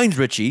goes and finds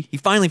Richie. He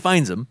finally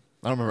finds him.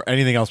 I don't remember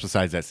anything else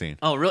besides that scene.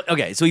 Oh, really?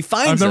 Okay, so he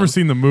finds I've never him.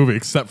 seen the movie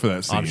except for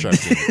that scene. I'm sure I've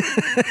seen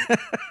it.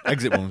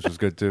 Exit Wounds was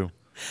good too.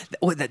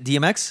 What, that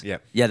DMX? Yeah.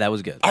 Yeah, that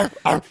was good. Arr,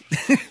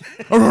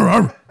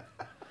 arr.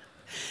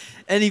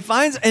 And he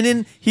finds, and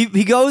then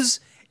he goes,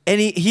 and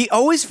he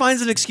always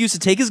finds an excuse to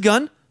take his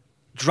gun,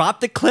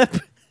 drop the clip,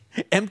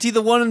 empty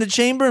the one in the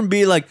chamber, and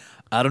be like,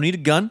 I don't need a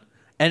gun.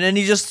 And then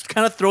he just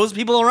kind of throws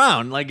people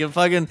around like a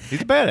fucking.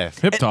 He's a badass.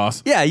 Hip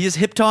toss. Yeah, he just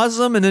hip tosses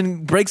them and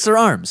then breaks their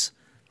arms.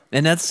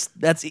 And that's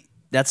it.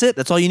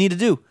 That's all you need to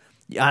do.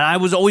 I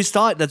was always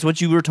taught that's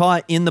what you were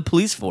taught in the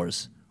police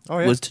force. Oh,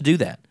 yeah. Was to do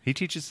that. He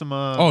teaches some.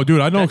 Oh, dude,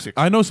 tactics.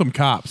 I know some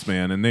cops,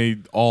 man, and they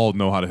all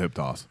know how to hip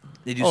toss.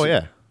 They do Oh some-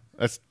 yeah,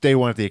 that's day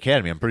one at the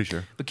academy. I'm pretty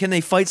sure. But can they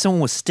fight someone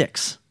with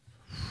sticks?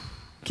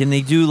 Can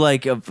they do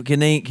like can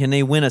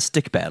they win a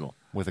stick battle?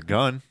 With a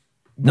gun.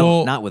 No,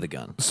 Well, not with a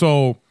gun.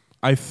 So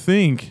I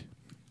think,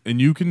 and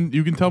you can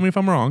tell me if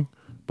I'm wrong,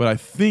 but I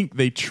think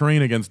they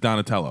train against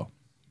Donatello.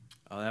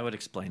 Oh, that would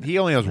explain it. He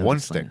only has That would one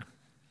explain stick. it.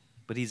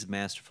 But he's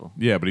masterful.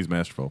 Yeah, but he's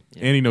masterful.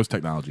 And he knows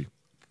technology.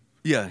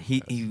 Yeah, he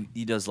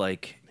does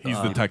like He's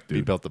the tech He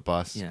dude. built the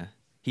bus. yeah.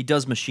 He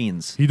does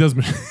machines. He does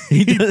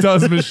he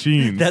does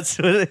machines. That's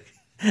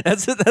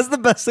the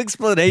best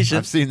explanation.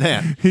 I've seen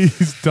that.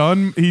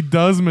 He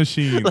does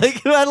machines.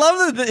 Like I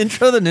love the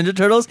intro of the Ninja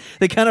Turtles.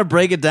 They kind of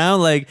break it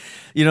down like,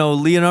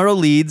 Leonardo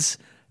leads,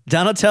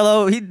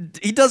 Donatello, he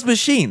does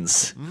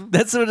machines.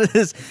 That's what it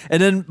is. And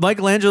then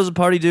Michelangelo's a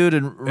party dude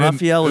and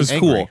Raphael is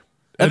angry. cool.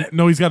 And,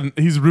 no,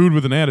 he's rude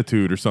with an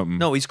attitude or something.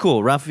 No, he's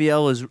cool.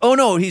 Raphael is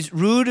he's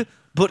rude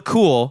but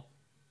cool.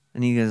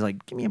 And he goes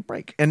like, "Give me a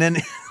break." And then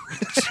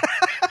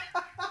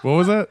What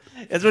was that?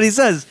 that's what he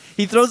says.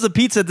 He throws the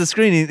pizza at the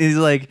screen. He's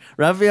like,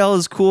 Raphael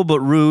is cool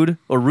but rude,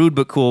 or rude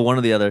but cool, one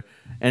or the other.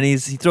 And he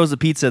throws the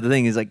pizza at the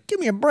thing. He's like, "Give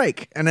me a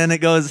break." And then it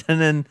goes, and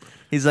then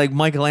he's like,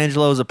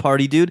 Michelangelo is a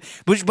party dude.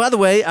 Which, by the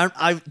way,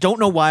 I don't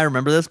know why I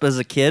remember this, but as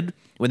a kid,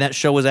 when that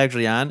show was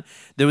actually on,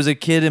 there was a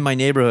kid in my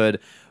neighborhood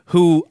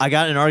who I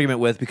got in an argument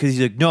with because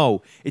he's like,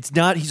 "No, it's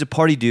not. He's a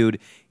party dude.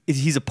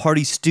 He's a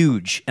party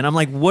stooge." And I'm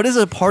like, "What is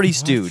a party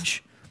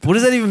stooge? What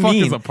does that even Fuck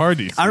mean?" is a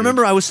party stooge? I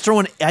remember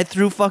I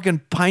threw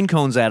fucking pine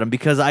cones at him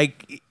because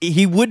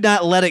he would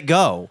not let it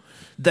go.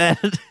 That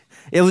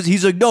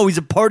he's like, "No, he's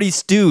a party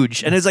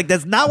stooge," and it's like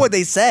that's not what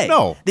they say.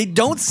 No. they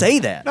don't say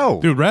that. No.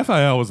 Dude,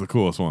 Raphael was the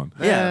coolest one.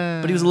 Yeah,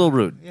 but he was a little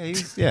rude.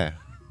 Yeah.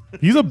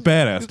 He's a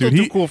badass, He's dude.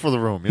 too cool for the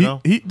room, you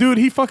know?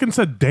 He fucking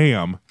said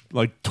damn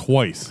like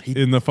twice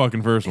in the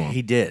fucking first one.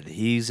 He did.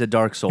 He's a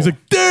dark soul. He's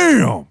like,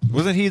 damn.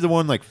 Wasn't he the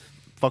one like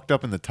fucked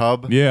up in the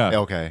tub? Yeah.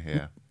 Okay,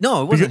 yeah.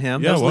 no, it wasn't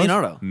him. Yeah, That was it was.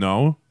 Leonardo.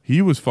 No,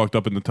 he was fucked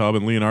up in the tub,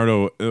 and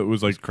Leonardo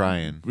was like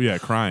Crying. Yeah,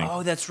 crying.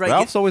 Oh, that's right.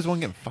 Ralph's always one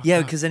getting fucked Yeah,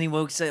 up. because then he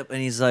wakes up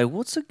and he's like,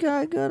 "What's a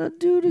guy gotta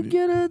do to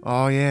get a?"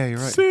 Oh, yeah, you're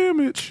right.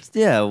 Sandwich.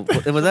 Yeah,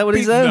 was that what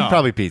he said? No.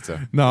 Probably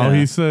pizza. No, Yeah.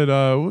 he said,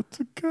 "What's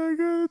a guy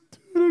gonna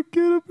do to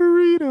get a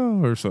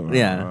burrito or something?"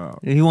 Yeah,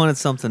 he wanted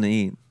something to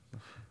eat.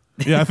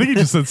 Yeah, I think he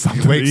just said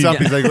something. Wakes to up,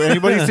 eat. he's like,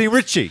 anybody see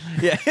Richie?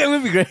 Yeah, it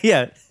would be great.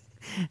 Yeah,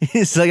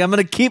 he's like, "I'm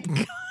gonna keep."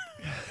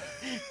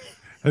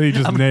 And he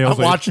just nails.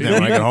 I'm watching that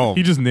when I get home.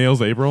 He just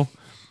nails April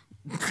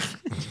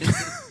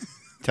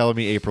Telling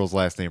me April's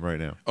last name right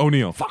now.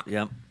 O'Neal. Fuck.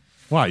 Yep.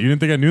 Wow, you didn't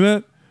think I knew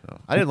that? No.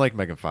 I didn't like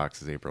Megan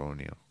Fox as April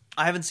O'Neil.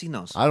 I haven't seen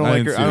those. I don't I like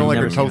didn't her. see I don't them. like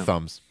her Never toe seen them.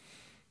 thumbs.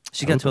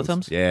 She got toe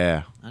thumbs.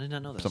 Yeah, I did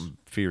not know this. something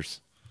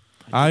fierce.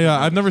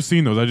 I've never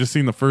seen those. I just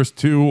seen the first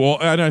two. Well,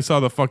 and I saw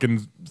the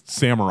fucking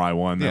samurai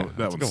one. Yeah, That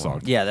that's a one good one.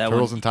 sucked. Yeah, that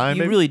Turtles one. in Time,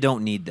 You baby? really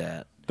don't need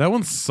that. That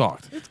one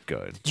sucked. It's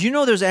good. Do you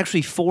know there's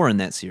actually 4 in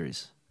that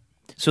series?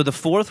 So the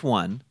 4th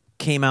one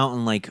came out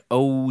in like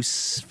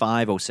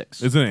 05,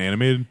 06. Isn't it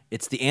animated?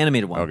 It's the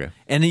animated one. Okay.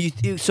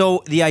 And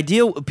so the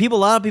idea, a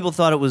lot of people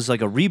thought it was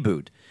like a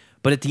reboot,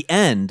 but at the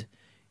end,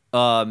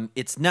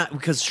 it's not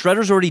because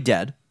Shredder's already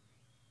dead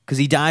because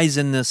he dies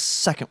in the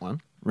second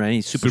one, right?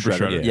 He's Super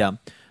Shredder. Shredder. Yeah.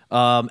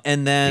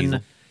 And then, Diesel.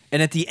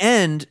 and at the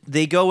end,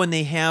 they go and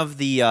they have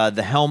the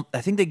helm.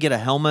 I think they get a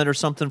helmet or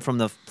something from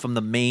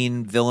the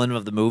main villain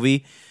of the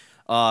movie,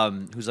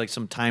 who's like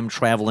some time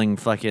traveling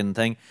fucking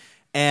thing,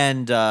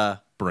 and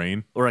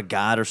Brain. or a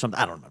god or something.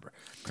 I don't remember.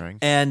 Krang?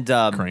 And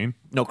Crane?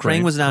 No,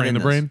 Krang was not Crane in the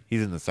this. Brain?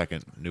 He's in the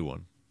second new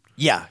one.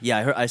 Yeah,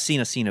 I seen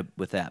a scene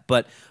with that,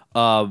 but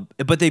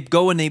they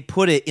go and they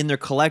put it in their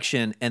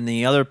collection, and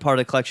the other part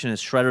of the collection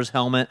is Shredder's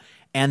helmet,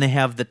 and they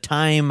have the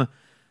time,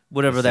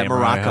 whatever The that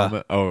samurai maraca.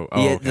 helmet? Oh,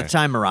 yeah, okay. the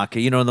time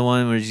maraca. You know the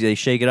one where they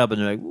shake it up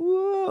and they're like,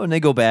 whoa, and they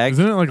go back.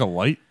 Isn't it like a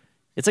light?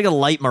 It's like a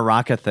light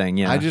maraca thing.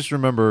 Yeah, I just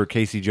remember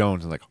Casey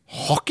Jones and like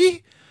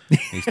hockey.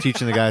 He's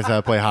teaching the guys how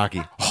to play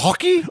hockey.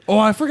 Hockey? Oh,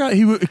 I forgot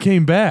he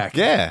came back.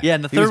 Yeah. Yeah,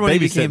 and the He third was one he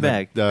babysitting came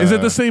back. Is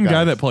it the same guy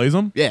guys. that plays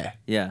him? Yeah.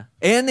 yeah,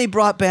 and they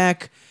brought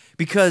back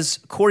because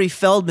Corey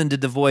Feldman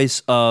did the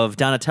voice of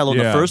Donatello in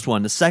the Yeah. first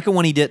one. The second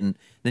one he didn't.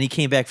 Then he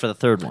came back for the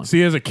third one.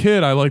 See, as a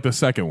kid, I like the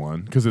second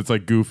one because it's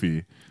like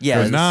goofy. Yeah,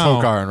 But it's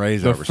now Pokar and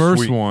Razor the were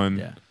first sweet. one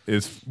Yeah.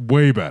 is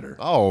way better.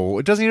 Oh,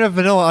 it doesn't even have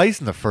Vanilla Ice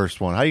in the first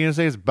one. How are you gonna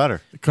say it's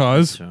better?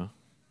 Because So,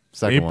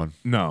 Second one.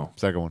 No,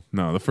 Second one.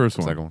 no, the first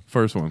one. Second one.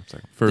 First one.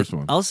 First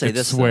one. I'll say it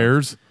this, though.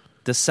 swears.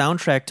 the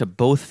soundtrack to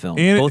both films,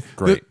 And both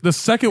great. The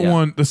second Yeah.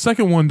 one. The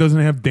second one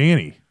doesn't have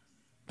Danny,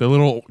 the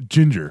little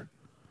ginger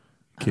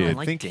I don't kid.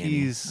 like I think Danny.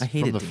 he's I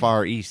hated from the Danny.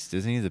 Far East.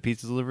 Isn't he the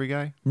pizza delivery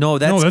guy? No,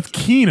 that's no, that's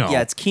Keno.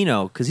 yeah, it's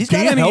Keno because he's got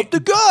to Danny- help the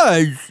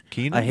guys.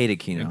 Keenan? I hated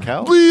Keno. And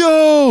Cal?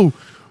 Leo.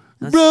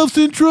 Ralph's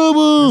in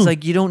trouble. It's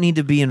like you don't need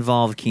to be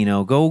involved,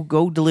 Keno.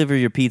 Go deliver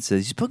your pizzas.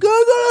 He's like, I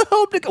gotta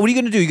help the. What are you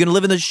gonna do? You're gonna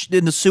live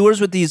in the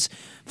sewers with these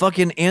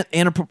fucking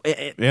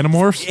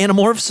Animorphs.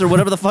 animorphs or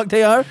whatever the fuck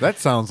they are. That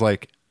sounds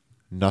like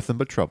nothing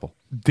but trouble.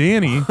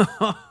 Danny.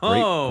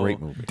 Great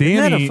movie. Danny.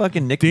 Isn't that a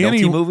fucking Nick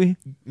Danny, Nolte movie?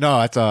 No,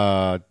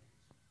 that's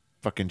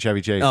fucking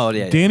Chevy Chase. Oh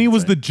yeah. Danny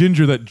was the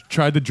ginger that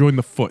tried to join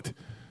the Foot,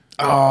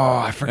 Oh,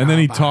 I forgot. and then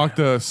he about talked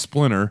to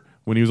Splinter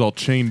when he was all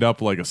chained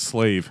up like a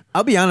slave.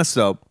 I'll be honest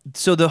though.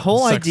 So the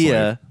whole Sex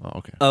idea slave. Oh,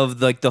 okay.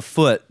 of like the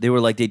Foot, they were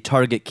like they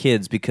target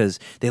kids because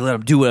they let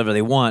them do whatever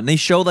they want. And they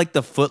show like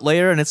the Foot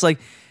layer, and it's like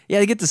Yeah,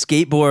 they get the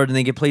skateboard and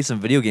they get play some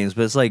video games,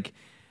 but it's like,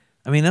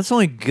 I mean, that's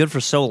only good for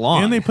so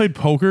long. And they played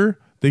poker.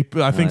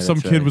 I think some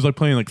that's kid right. was like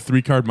playing like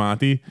 3-card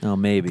Monty. Oh,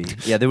 maybe.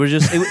 Yeah, they were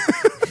just.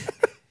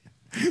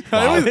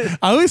 I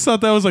always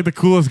thought that was like the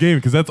coolest game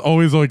because that's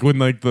always like when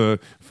like the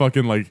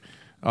fucking like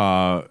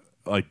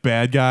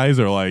bad guys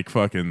are like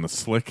fucking the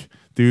slick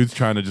dudes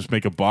trying to just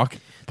make a buck.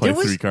 Play There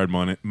was- 3-card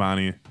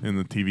Monty in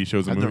the TV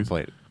shows and I've never movies.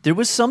 played it. There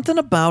was something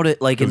about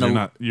it, like in Because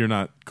the you're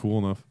not cool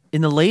enough.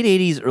 in the late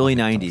 80s, early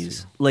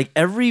 90s, like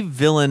every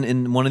villain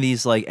in one of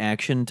these like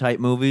action type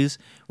movies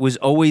was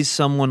always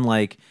someone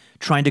like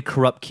trying to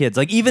corrupt kids.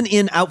 Like even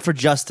in Out for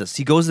Justice,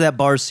 he goes to that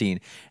bar scene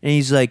and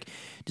he's like,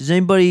 does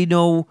anybody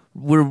know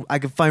where I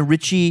can find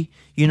Richie?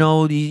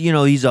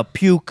 He's a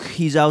puke.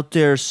 He's out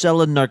there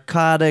selling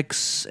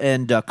narcotics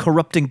and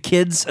corrupting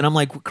kids. And I'm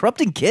like,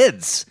 corrupting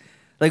kids?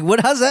 Like, what?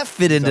 How's that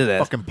fit into this?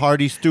 Fucking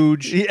party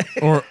stooge. Yeah.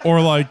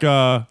 Or like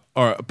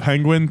or a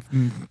penguin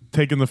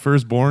taking the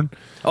firstborn.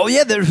 Oh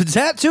yeah, there's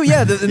that too.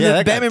 Yeah, in Yeah, the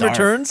that got Batman dark.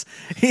 Returns,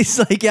 he's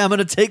like, yeah, I'm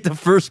gonna take the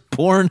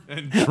firstborn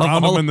And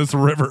drown them in this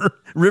river.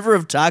 river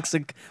of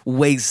toxic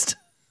waste.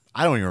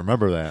 I don't even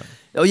remember that.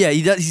 Oh yeah,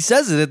 he does. He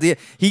says it at the.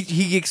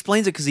 He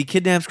explains it because he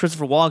kidnaps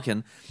Christopher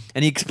Walken,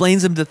 and he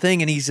explains him the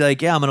thing, and he's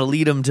like, yeah, I'm gonna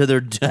lead them to their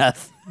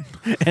death,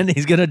 and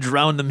he's gonna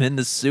drown them in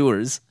the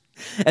sewers,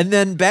 and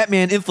then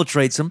Batman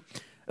infiltrates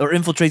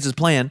his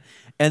plan.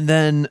 And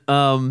then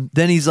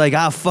he's like,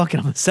 fuck it,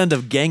 I'm gonna send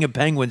a gang of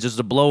penguins just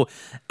to blow.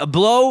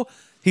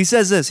 He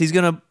says this. He's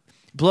gonna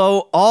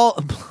blow all.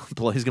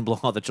 He's gonna blow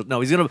all the children. No,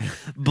 he's gonna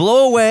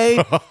blow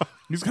away.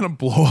 He's gonna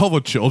blow all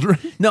the children.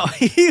 No,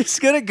 he's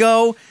gonna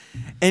go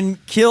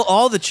and kill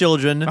all the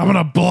children. I'm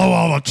gonna blow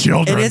all the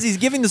children. And as he's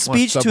giving the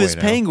speech to Subway his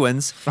now.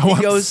 penguins, I he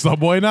want goes.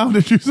 Subway now.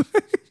 Did you say?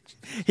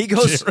 He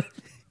goes.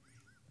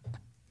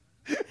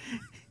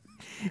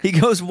 He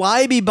goes,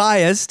 why be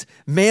biased,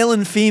 male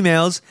and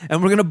females,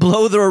 and we're going to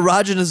blow the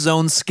erogenous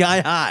zone sky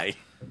high?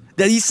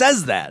 That he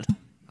says that.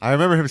 I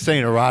remember him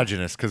saying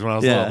erogenous because when I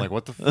was Yeah. little, I'm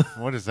like,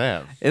 what is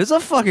that? It was a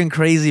fucking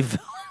crazy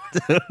film,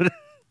 dude.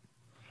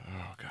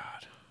 Oh,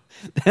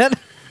 God. That,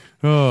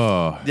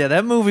 Oh,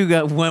 that movie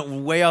went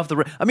way off the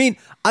rails. I mean,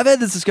 I've had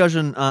this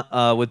discussion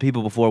with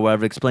people before where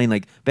I've explained,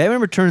 like,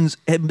 Batman Returns,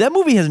 that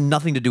movie has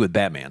nothing to do with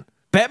Batman.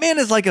 Batman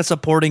is like a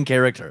supporting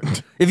character.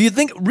 If you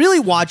really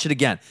watch it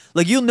again,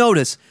 like you'll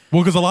notice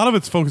well, because a lot of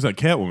it's focused on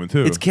Catwoman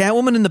too. it's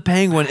Catwoman and the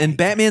Penguin, and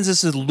Batman's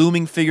just this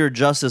looming figure of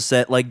justice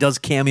that like does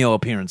cameo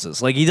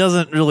appearances. Like he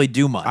doesn't really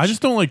do much. I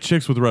just don't like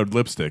chicks with red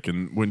lipstick,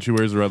 and when she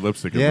wears the red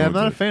lipstick, it Yeah, I'm ruins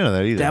not a it. fan of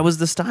that either. that was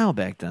the style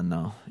back then,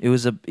 though. But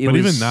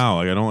even now,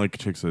 like I don't like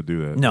chicks that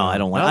do that. No, I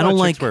don't like. Not a I lot don't of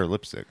like. chicks wear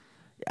lipstick.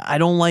 I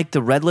don't like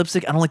the red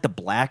lipstick. I don't like the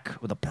black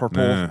or the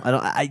purple. Nah. I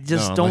don't. I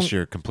just No, don't. unless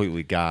you're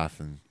completely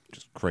goth and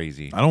just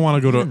crazy. I don't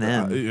want to go Even to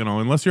then.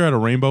 unless you're at a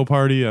rainbow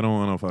party. I don't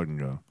want to fucking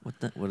go.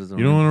 What is the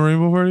You know what a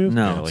rainbow party is?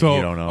 No. Yeah, like so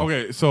you don't know.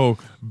 okay, so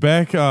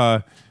back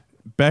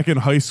in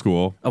high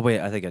school, Oh wait,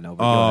 I think I know.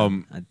 But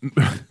go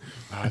ahead.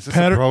 Is this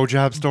Patter- a pro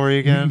job story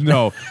again?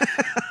 no,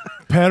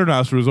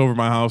 Paternoster was over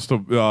my house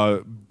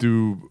to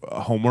do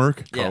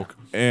homework. Yeah.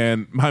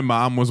 And my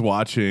mom was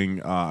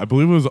watching, I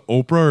believe it was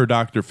Oprah or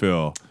Dr.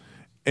 Phil,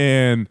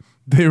 and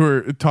they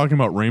were talking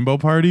about rainbow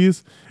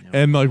parties.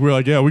 And like we're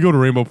like, yeah, we go to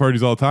rainbow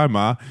parties all the time,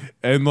 ma.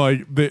 And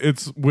like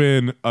it's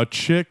when a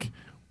chick,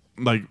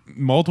 like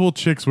multiple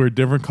chicks wear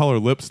different color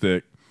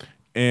lipstick,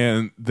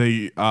 and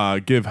they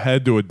give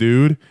head to a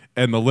dude,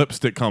 and the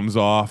lipstick comes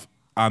off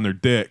on their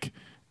dick,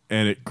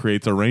 and it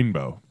creates a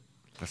rainbow.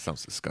 That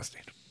sounds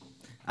disgusting.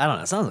 I don't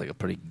know. It sounds like a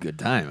pretty good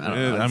time. I don't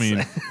know. I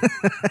mean,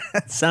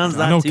 it sounds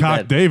not I know too Cock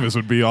bad. Davis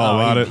would be all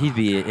about it. He'd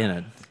be in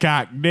it.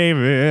 Cock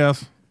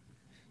Davis.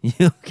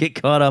 You'll get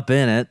caught up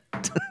in it.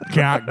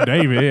 Cock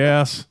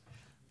Davis.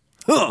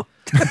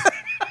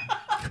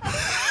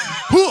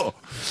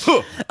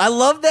 I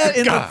love that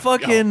in the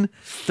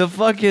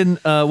fucking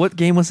what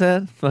game was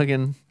that?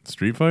 Fucking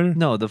Street Fighter?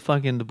 no, the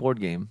board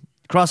game.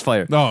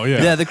 Crossfire. Oh,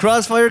 yeah. Yeah, the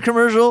Crossfire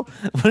commercial.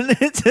 When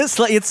it's just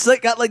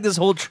like got like this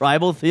whole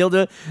tribal feel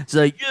to it. It's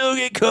like you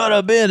get caught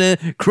up in it,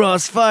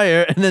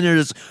 Crossfire, and then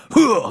there's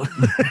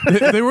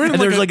They were in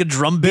and there's like a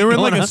drum beat. They were in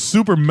going like a on.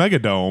 super mega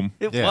dome.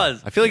 It Yeah.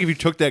 was. I feel like if you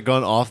took that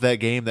gun off that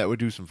game, that would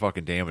do some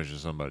fucking damage to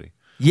somebody.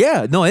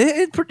 Yeah, no,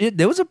 it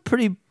was a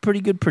pretty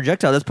good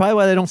projectile. That's probably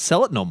why they don't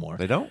sell it no more.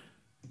 They don't?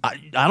 I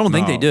don't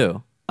think No. they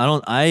do.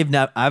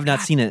 I've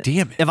not seen it.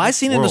 damn it. If I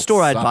seen it in the World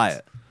store, I'd sucks. buy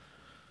it.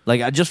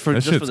 Like just for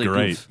That just shit's for the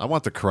great. goof. I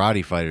want the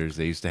Karate Fighters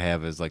they used to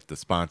have as like the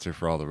sponsor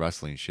for all the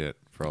wrestling shit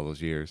for all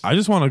those years. I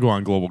just want to go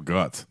on Global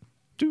Guts.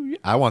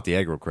 I want the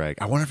aggro crag.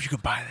 I wonder if you can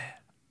buy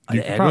that.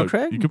 You The could aggro probably-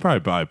 crag? You could probably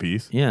buy a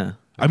piece. Yeah.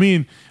 I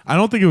mean, I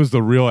don't think it was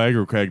the real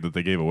aggro crag that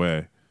they gave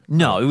away.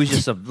 No, it was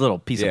just a little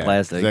piece of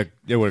plastic.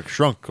 It would have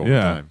shrunk over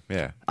Yeah. time.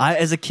 Yeah.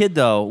 As a kid,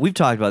 though, we've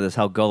talked about this,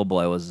 how gullible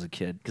I was as a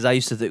kid. Because I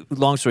used to think,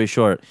 long story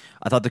short,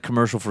 I thought the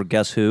commercial for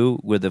Guess Who,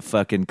 where the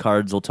fucking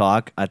cards will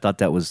talk, I thought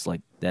that was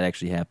like, that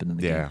actually happened in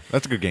the game. Yeah.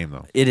 That's a good game,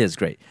 though. It is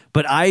great.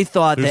 But I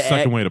thought There's a the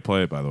second way to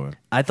play it, by the way.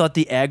 I thought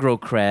the aggro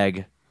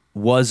crag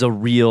was a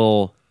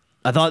real.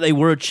 I thought they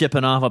were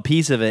chipping off a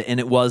piece of it, and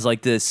it was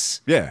like this.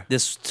 Yeah.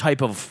 This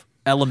type of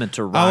element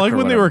to rock. I like or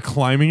when they whatever. were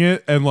climbing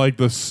it and like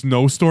the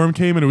snowstorm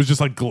came and it was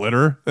just like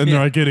glitter and they're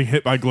like getting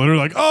hit by glitter,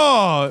 like,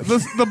 oh,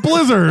 the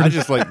blizzard. I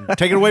just like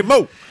take it away,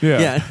 Mo.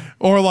 Yeah.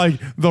 Or like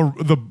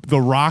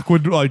the rock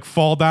would like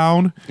fall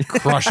down,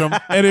 Crush them.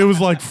 and it was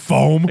like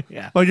foam.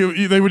 Yeah. Like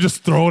they would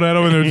just throw it at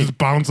them and it would just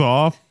bounce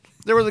off.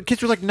 The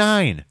kids were like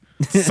 9.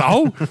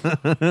 So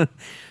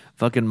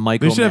fucking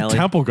Michael. they should have Malley.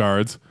 temple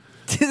guards.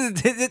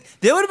 That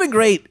would have been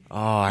great. Oh,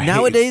 I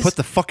Nowadays- hate, put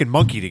the fucking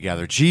monkey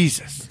together.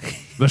 Jesus.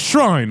 The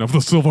shrine of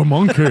the silver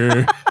monkey.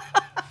 Have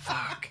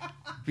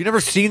you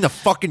never seen the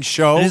fucking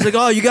show? And he's like,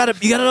 oh, you got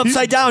it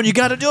upside down. You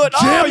got to do it.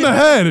 Jam oh,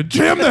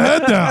 the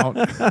head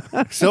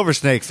down. Silver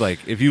Snakes, like,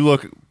 if you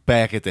look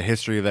back at the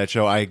history of that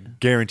show, I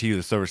guarantee you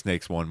the Silver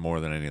Snakes won more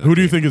than any of them. Who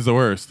do you think is the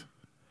worst?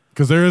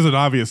 Because there is an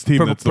obvious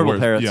team that's the Purple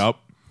worst. Parrots. Yep.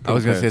 I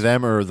was going to say Parrots.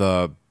 them or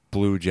the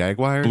Blue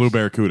Jaguars? Blue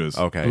Barracudas.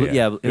 Okay. Blue-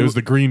 yeah. yeah, It was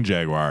the green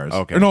Jaguars.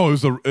 Okay. Or no, it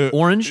was the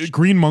Orange?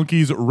 green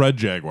monkeys, red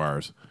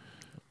Jaguars,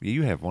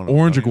 You have one of them,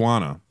 orange don't you?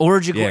 iguana.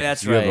 Orange. Yeah,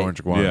 That's you right. have orange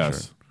iguana.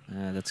 Yes. Sure.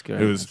 Yeah, that's good.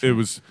 It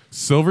was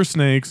silver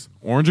snakes,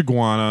 orange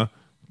iguana,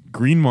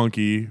 green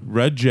monkey,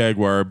 red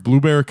jaguar, blue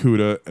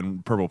barracuda,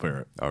 and purple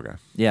parrot. Okay.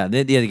 Yeah,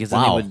 because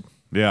Wow. then they would.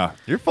 Yeah.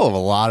 You're full of a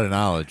lot of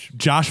knowledge.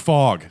 Josh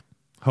Fogg,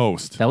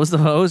 host. That was the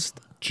host.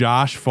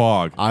 Josh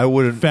Fogg. I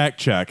would Fact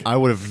check. I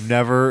would have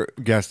never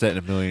guessed that in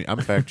a million. I'm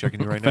fact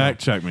checking you right now.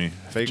 Fact check me.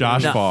 Fake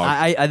Josh news. No, Fogg.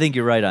 I think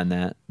you're right on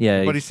that.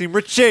 Yeah. But he seemed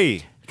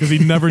Richie. Because he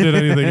never did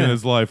anything in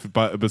his life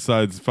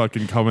besides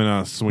fucking coming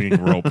on a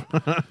swinging rope.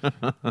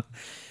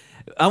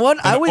 I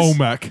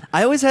Omek.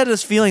 always had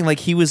this feeling like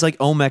he was like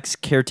Omek's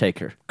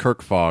caretaker.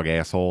 Kirk Fogg,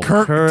 asshole.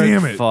 Kirk,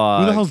 damn it.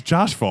 Fogg. Who the hell's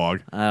Josh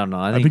Fogg? I don't know.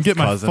 I I've think been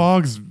getting cousin. my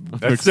Foggs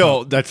That's mixed still-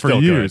 up that's for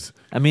still good. years.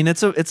 I mean,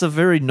 it's a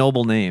very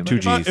noble name. Two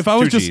If I- G's. If I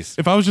was Two just G's.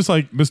 if I was just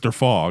like Mr.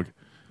 Fogg,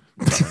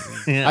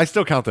 I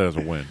still count that as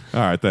a win. all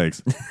right,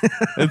 thanks.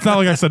 It's not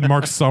like I said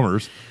Mark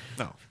Summers.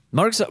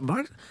 Mark.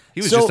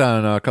 He was So- just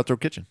on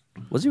Cutthroat Kitchen.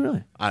 Was he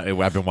really?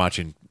 I've been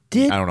watching.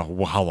 Did- I don't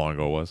know how long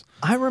ago it was.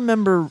 I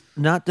remember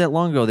not that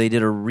long ago they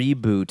did a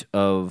reboot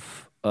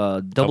of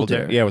Double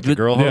Dare. Yeah, with the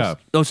girl host. Yeah.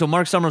 Oh, so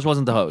Mark Summers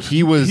wasn't the host.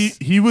 He was.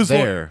 He was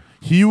there.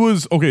 He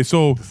was okay.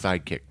 So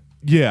Sidekick.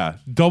 yeah,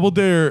 Double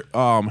Dare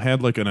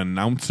had like an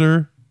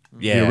announcer.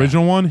 Yeah. The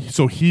original one.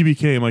 So he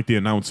became like the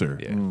announcer,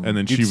 and then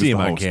You'd she was see the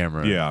him on host.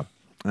 camera. Yeah,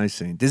 I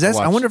see. Does that? I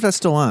Watch. wonder if that's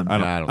still on. I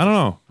I don't don't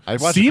know. I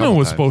watched a Cena couple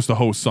was times. supposed to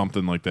host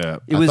something like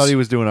that, It I was- thought he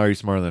was doing Are You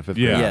Smarter Than Fifth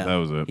Grade? Yeah. that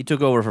was it. He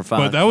took over for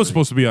Fox. but that was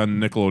supposed to be on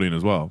Nickelodeon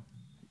as well.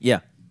 Yeah.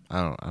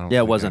 I don't Yeah,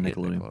 it think was I on get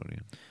Nickelodeon.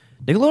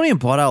 Nickelodeon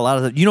bought out a lot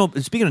of the. You know,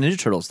 speaking of Ninja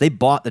Turtles, they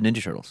bought the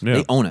Ninja Turtles. Yeah.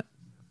 They own it.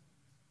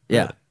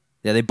 Yeah.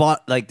 Yeah, they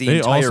bought like the They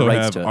entire also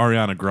rights have to it.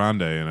 Ariana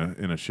Grande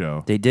in a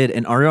show. They did,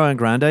 and Ariana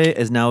Grande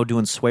is now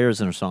doing swears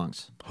in her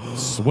songs.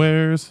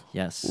 Swears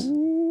Yes.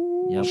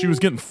 Yep. she was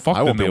getting fucked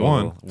I in won't be the able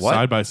one to- what?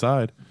 side by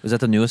side. Was that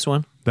the newest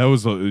one? That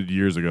was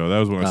years ago. That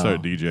was when I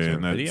started Oh. DJing,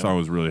 and that video? song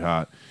was really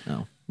hot.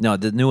 No. No,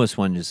 the newest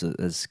one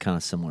is kind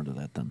of similar to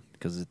that then,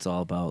 because it's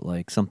all about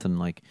like something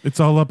like It's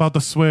all about the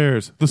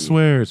swears, the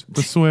swears,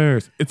 the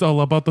swears. It's all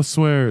about the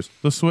swears,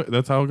 the swear.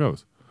 That's how it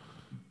goes.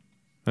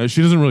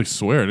 She doesn't really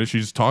swear in it. She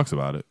just talks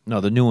about it. no,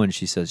 the new one.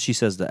 She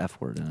says the F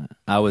word in it.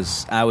 I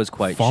was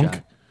quite Funk?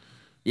 shocked.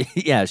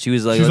 Yeah, she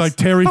was like, She's let's- like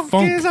Terry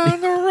Funk,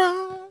 on the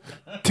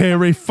run.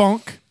 Terry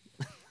Funk,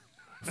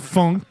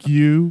 Funk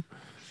you.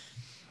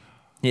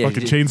 yeah,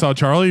 Fucking Chainsaw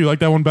Charlie. You like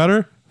that one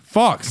better?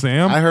 Fuck,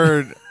 Sam. I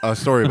heard a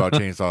story about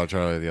Chainsaw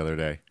Charlie the other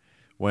day.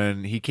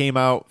 When he came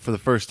out for the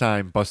first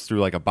time, busts through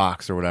like a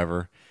box or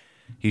whatever,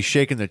 he's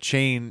shaking the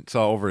chainsaw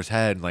over his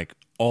head and like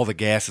all the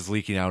gas is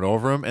leaking out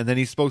over him. And then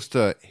he's supposed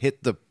to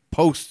hit the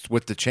posts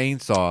with the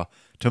chainsaw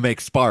to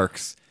make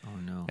sparks. Oh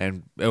no.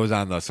 And it was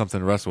on the Something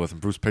to Wrestle With.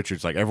 And Bruce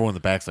Pritchard's like, everyone in the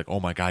back's like, oh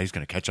my God, he's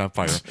going to catch on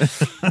fire.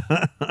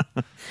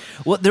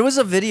 Well, there was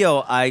a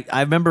video I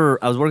remember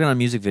I was working on a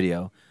music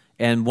video,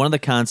 and one of the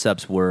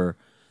concepts were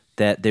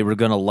that they were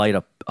going to light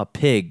a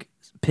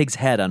pig's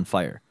head on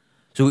fire.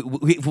 So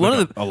one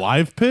of the a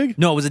live pig?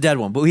 no, it was a dead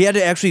one, but we had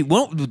to actually.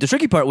 Well, the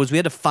tricky part was we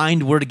had to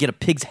find where to get a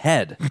pig's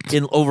head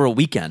in over a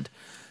weekend.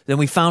 Then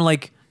we found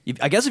like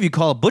I guess if you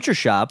call a butcher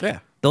shop, Yeah.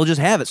 they'll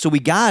just have it. So we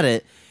got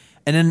it,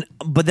 and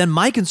then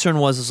my concern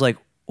was like,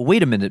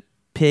 wait a minute,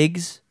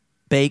 pigs,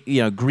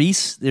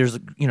 grease. There's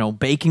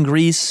bacon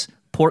grease,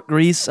 pork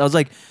grease. I was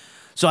like,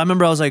 so I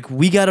remember I was like,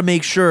 we got to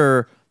make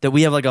sure that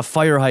we have like a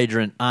fire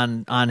hydrant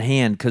on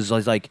hand because I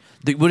was like,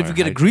 what if you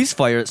get a grease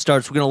fire? It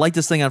starts. We're gonna light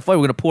this thing on fire.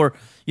 We're gonna pour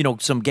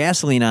some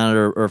gasoline on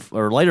it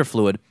or lighter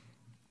fluid,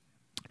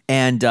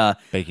 and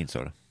Baking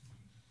soda.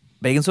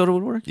 baking soda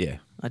would work. Yeah.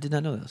 I did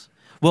not know this.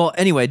 Well,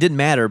 anyway, it didn't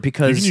matter You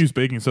because can use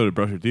baking soda to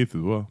brush your teeth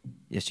as well.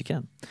 yes, you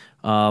can.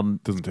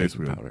 Doesn't taste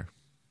Baking weird. powder.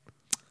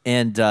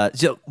 And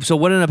so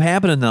what ended up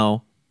happening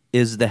though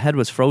is the head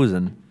was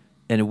frozen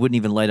and it wouldn't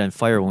even light on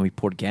fire when we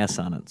poured gas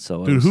on it.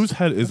 So it Dude, was- whose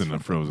head isn't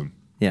frozen?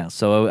 yeah.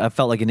 So I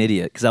felt like an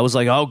idiot because I was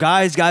like, oh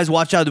guys,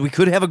 watch out! We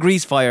could have a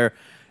grease fire,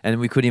 and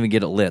we couldn't even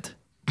get it lit.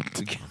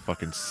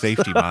 Fucking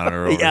safety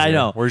monitor. Over Yeah, I here.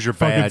 know. Where's your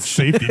Fucking badge?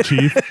 safety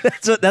chief.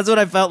 That's what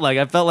I felt like.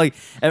 I felt like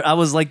I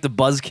was like the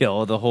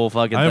buzzkill of the whole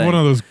fucking I thing. have one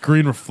of those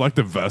green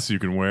reflective vests you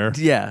can wear.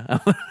 Yeah.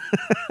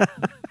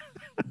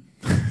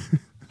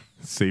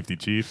 Safety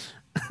chief.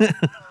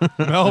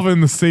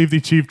 Melvin, the safety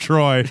chief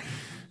Troy.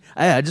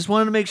 I just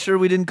wanted to make sure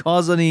we didn't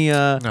cause any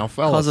Now,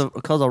 fellas,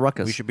 cause a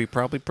ruckus. we should be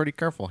probably pretty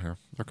careful here.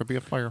 There could be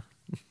a fire.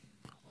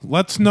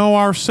 Let's know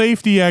our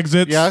safety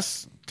exits.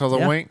 Yes. To the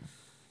Yeah. wing.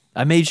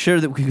 I made sure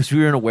that because we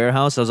were in a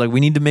warehouse, I was like, we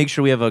need to make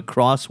sure we have a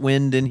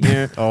crosswind in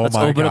here. Oh, Let's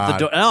my open up the God.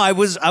 door. No, I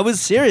was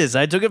serious.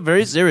 I took it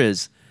very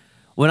serious.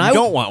 When I I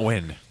don't want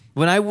wind.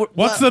 when I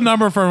What's the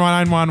number for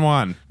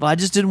 911? Well, I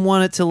just didn't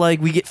want it to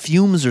like we get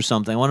fumes or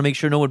something. I want to make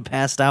sure no one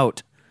passed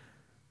out.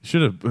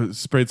 Should have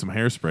sprayed some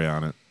hairspray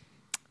on it.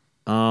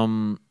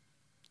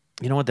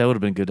 You know what? That would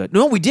have been good.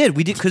 No, we did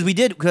because we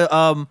had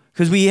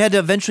to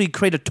eventually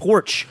create a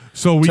torch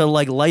So we- to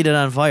like light it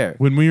on fire.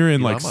 When we were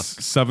in like Elon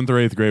Musk. 7th or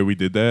 8th grade, we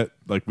did that.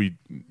 Like we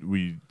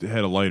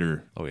had a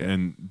lighter Oh, yeah.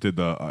 and did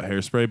the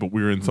hairspray, but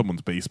we were in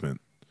someone's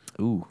basement.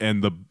 Ooh.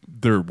 And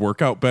their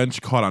workout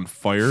bench caught on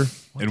fire,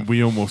 and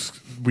we almost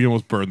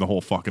burned the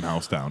whole fucking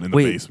house down in the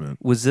Wait, basement.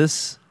 was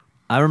this?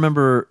 I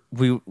remember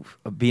we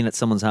being at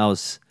someone's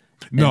house.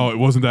 No, it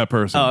wasn't that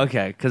person. Oh,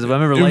 okay. Because I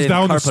remember It was lighting the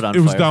down. carpet on It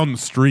was fire. down the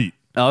street.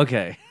 Oh,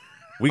 okay.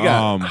 We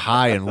got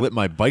high and lit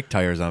my bike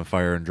tires on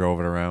fire and drove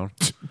it around.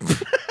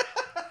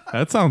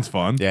 That sounds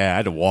fun. Yeah, I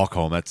had to walk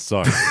home. That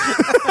sucked.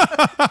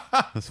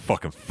 That's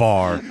fucking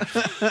far.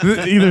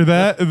 Either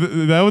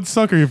that would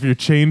suck, or if your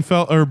chain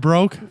fell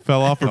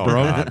off or Oh, broke,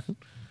 God.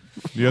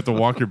 you have to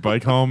walk your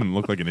bike home and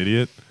look like an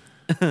idiot.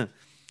 Those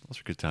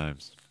are good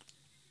times.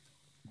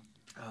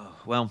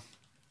 Well,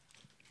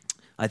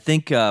 I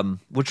think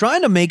we're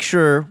trying to make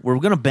sure we're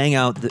going to bang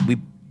out that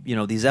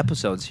these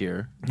episodes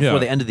here before Yeah.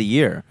 the end of the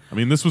year. I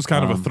mean, this was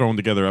kind of a thrown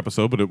together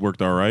episode, but it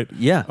worked all right.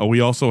 Yeah. We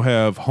also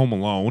have Home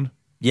Alone.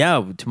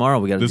 Yeah, tomorrow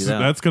we got to do that.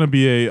 That's going to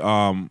be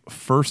a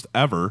first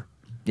ever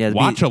Yeah, it'd be-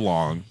 watch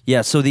along.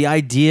 Yeah, so the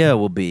idea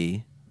will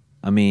be,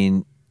 I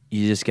mean,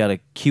 you just got to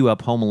queue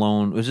up Home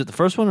Alone. Was it the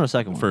first one or the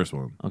second one? First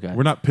one. Okay.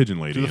 We're not pigeon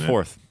lady. Do the in it.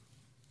 fourth.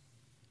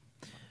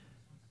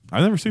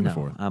 I've never seen No, the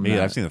fourth. I'm Me, not-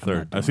 I've seen the I'm third.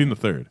 not doing I've seen the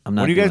third. I'm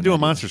not When are you guys doing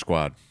doing that. Monster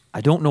Squad? I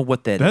don't know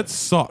what that That is.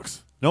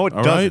 sucks. No, it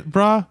All doesn't. right,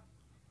 brah.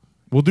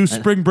 We'll do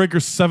Spring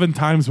Breakers 7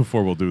 times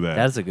before we'll do that.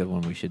 That's a good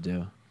one we should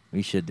do.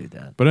 We should do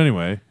that. But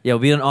anyway, Yeah, it'll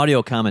be an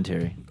audio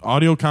commentary.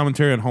 audio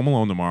commentary on Home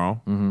Alone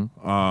tomorrow.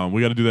 Mm-hmm.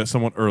 We got to do that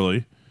somewhat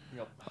early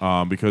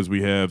because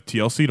we have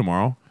TLC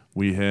tomorrow.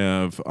 We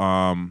have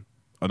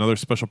another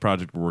special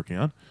project we're working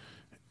on,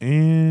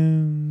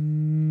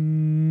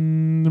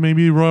 and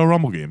maybe Royal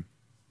Rumble game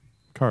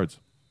cards.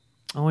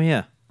 Oh,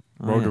 yeah.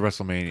 Road to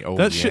WrestleMania. Oh,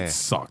 That yeah. shit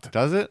sucked.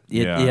 Does it?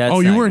 Yeah, it's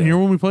oh, you not weren't good. here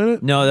when we played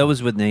it? No, that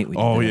was with Nate. We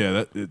did Oh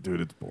that. yeah,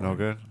 dude, it's boring. No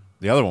good.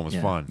 The other one was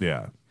Yeah. fun.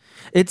 Yeah.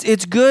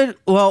 It's good.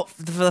 Well,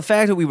 for the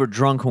fact that we were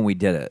drunk when we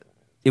did it,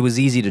 it was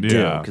easy to do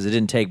Yeah. because it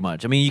didn't take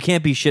much. I mean, you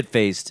can't be shit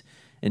faced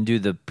and do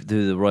the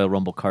Royal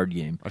Rumble card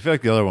game. I feel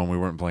like the other one we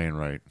weren't playing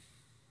right.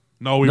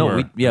 No, we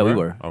were. we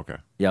were. Okay.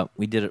 Yeah,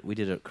 we did it. We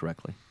did it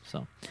correctly.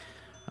 So,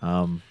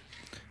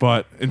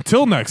 But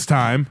until next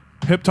time,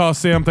 Hip Toss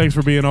Sam, thanks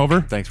for being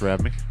over. Thanks for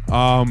having me.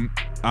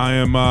 I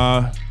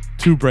am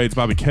Two Braids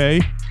Bobby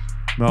K,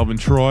 Melvin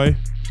Troy.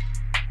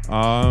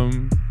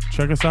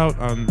 Check us out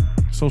on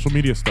social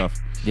media stuff.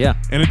 yeah.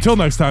 And until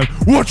next time,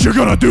 what you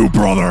gonna do,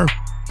 brother?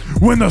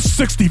 When the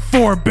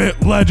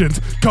 64-bit legends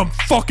come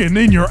fucking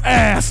in your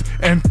ass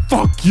and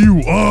fuck you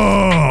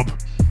up.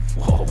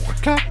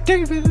 God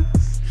damn it.